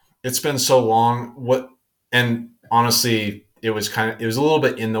 It's been so long. And honestly, it was a little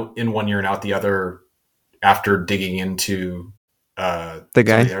bit in one ear and out the other after digging into the guy,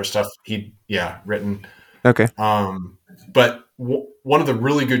 some of the other stuff he'd written. Okay. But one of the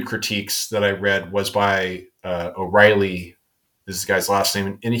really good critiques that I read was by O'Reilly. This is the guy's last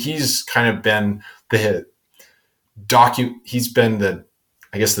name, and he's kind of been he's been the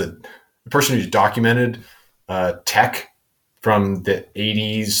person who's documented tech from the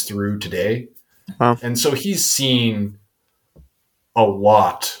 80s through today. Wow. And so he's seen a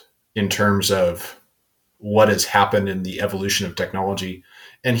lot in terms of what has happened in the evolution of technology.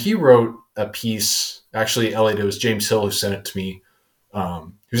 And he wrote a piece, actually, Elliot, it was James Hill who sent it to me,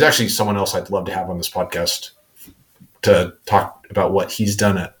 who's actually someone else I'd love to have on this podcast to talk about what he's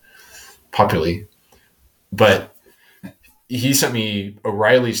done at Populi. But he sent me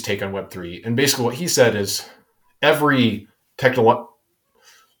O'Reilly's take on Web3. And basically what he said is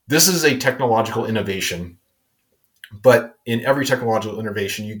this is a technological innovation, but in every technological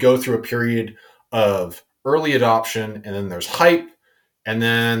innovation, you go through a period of early adoption, and then there's hype, and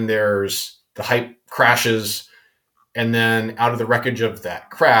then there's the hype crashes, and then out of the wreckage of that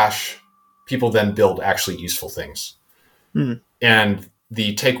crash, people then build actually useful things. And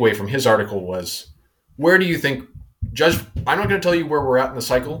the takeaway from his article was where do you think, judge, I'm not going to tell you where we're at in the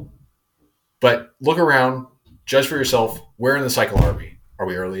cycle, but look around, judge for yourself, where in the cycle are we? Are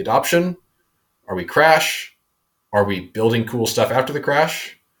we early adoption? Are we crash? Are we building cool stuff after the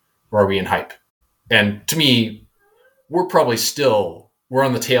crash? Or are we in hype? And to me, we're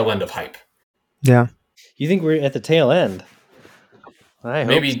on the tail end of hype. Yeah. You think we're at the tail end? I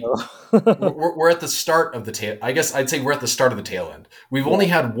Maybe hope so. we're at the start of the tail. I guess I'd say we're at the start of the tail end. We've only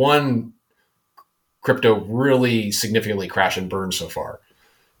had one crypto really significantly crash and burn so far.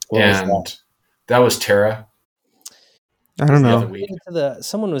 That was Terra. I don't know.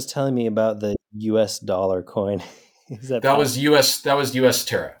 Someone was telling me about the US dollar coin. That was US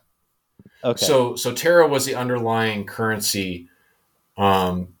Terra. Okay. So Terra was the underlying currency.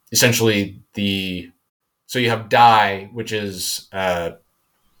 Essentially so you have DAI, which is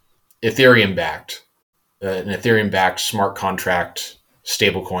Ethereum backed, an Ethereum backed smart contract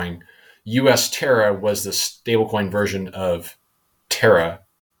stablecoin. US Terra was the stablecoin version of Terra.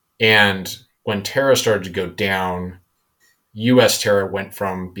 And when Terra started to go down, US Terra went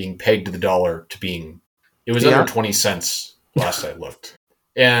from being pegged to the dollar to it was under 20 cents last I looked.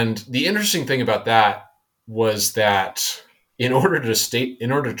 And the interesting thing about that was that in order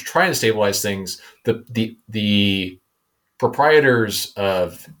to try and stabilize things, the proprietors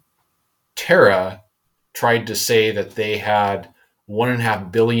of Terra tried to say that they had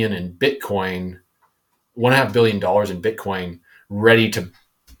 $1.5 billion in Bitcoin, $1.5 billion in Bitcoin ready to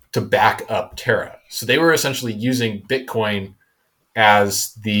back up Terra. So they were essentially using Bitcoin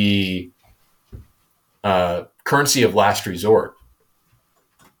as the currency of last resort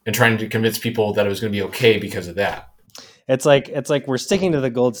and trying to convince people that it was going to be okay because of that. It's like we're sticking to the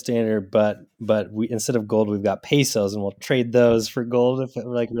gold standard, but we, instead of gold, we've got pesos, and we'll trade those for gold if it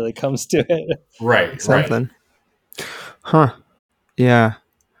really comes to it. Right. Something. Right. Huh. Yeah.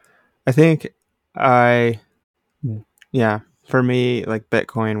 I think for me, like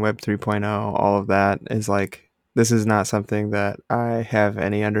Bitcoin, Web 3.0, all of that is like, this is not something that I have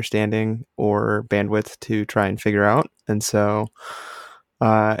any understanding or bandwidth to try and figure out. And so,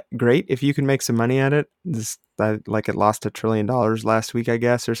 great if you can make some money at it. It lost $1 trillion last week, I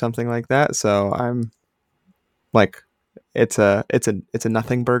guess, or something like that. So I'm like, it's a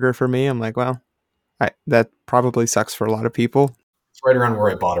nothing burger for me. I'm like, well, that probably sucks for a lot of people. It's right around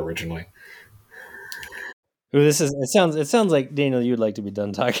where I bought originally. Ooh, it sounds like, Daniel, you'd like to be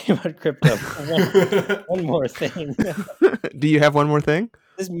done talking about crypto. One more thing. Do you have one more thing?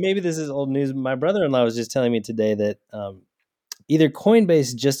 Maybe this is old news. My brother-in-law was just telling me today that either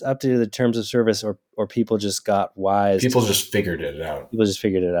Coinbase just updated the terms of service or people just got wise. People just figured it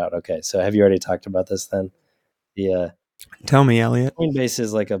out. Okay. So have you already talked about this then? Yeah. Tell me, Elliot. Coinbase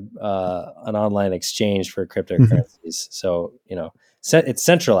is like an online exchange for cryptocurrencies. Mm-hmm. So, it's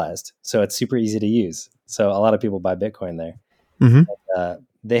centralized. So it's super easy to use. So a lot of people buy Bitcoin there. Mm-hmm. And,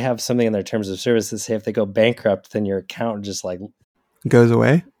 they have something in their terms of service that say if they go bankrupt, then your account just like goes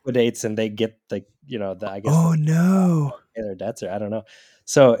away, liquidates, and they get I guess. Oh no! Their debts, or I don't know.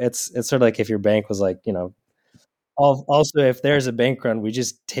 So it's sort of like if your bank was like, also if there's a bank run, we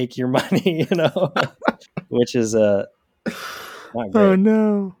just take your money, which is not great. Oh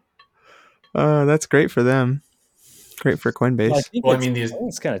no! That's great for them. Great for Coinbase. Well, I mean, it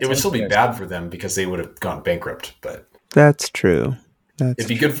would still be bad for them because they would have gone bankrupt. But that's true. It'd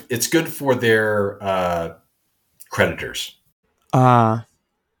be good. It's good for their creditors.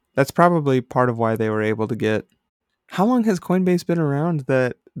 That's probably part of why they were able to get. How long has Coinbase been around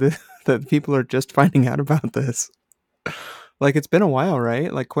that people are just finding out about this? Like, it's been a while,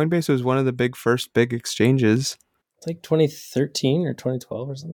 right? Like, Coinbase was one of the first big exchanges. It's like 2013 or 2012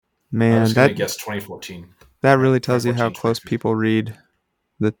 or something. Man, I was going to guess 2014. That really tells you how close people read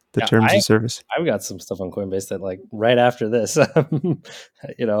the terms of service. I've got some stuff on Coinbase that, like, right after this,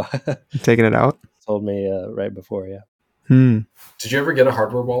 taking it out. Told me right before, yeah. Did you ever get a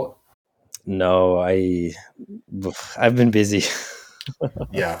hardware wallet? No, I've been busy.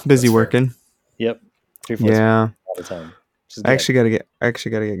 Yeah, busy working. Fair. Yep. Yeah. All the time. I actually gotta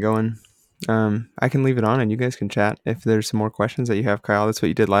get going. I can leave it on and you guys can chat if there's some more questions that you have, Kyle. That's what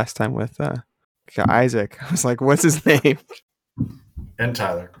you did last time with Isaac. I was like, what's his name? And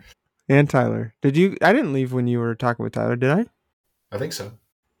Tyler. Did you? I didn't leave when you were talking with Tyler, did I? I think so.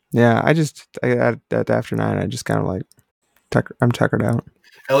 Yeah, at after 9, I just kind of like, I'm tuckered out.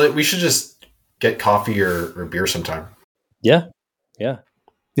 Elliot, we should just get coffee or beer sometime. Yeah.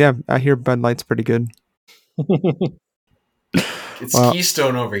 Yeah, I hear Bud Light's pretty good. It's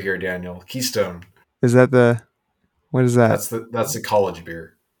Keystone over here, Daniel. Keystone. Is that what is that? That's the college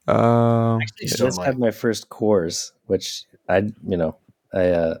beer. I just had my first Coors, which I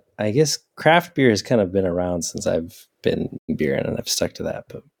I guess craft beer has kind of been around since I've been beering, and I've stuck to that.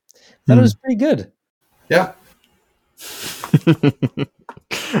 But that was pretty good. Yeah.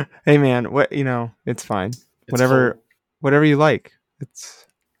 Hey man, it's fine. It's Whatever you like.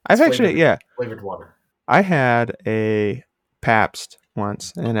 flavored water. I had a Pabst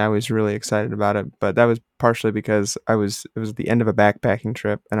once, and I was really excited about it. But that was partially because it was the end of a backpacking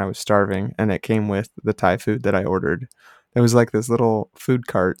trip, and I was starving, and it came with the Thai food that I ordered. It was like this little food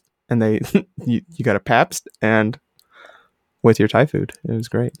cart, and you got a Pabst and with your Thai food. It was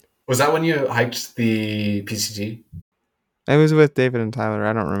great. Was that when you hiked the PCT? I was with David and Tyler.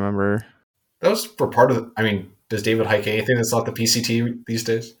 I don't remember. That was for part of does David hike anything that's not the PCT these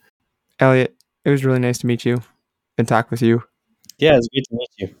days? Elliot, it was really nice to meet you and talk with you. Yeah, it's good to meet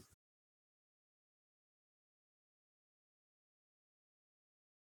you.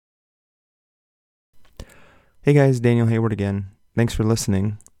 Hey guys, Daniel Hayward again. Thanks for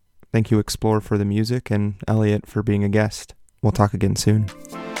listening. Thank you, Explore, for the music, and Elliot for being a guest. We'll talk again soon.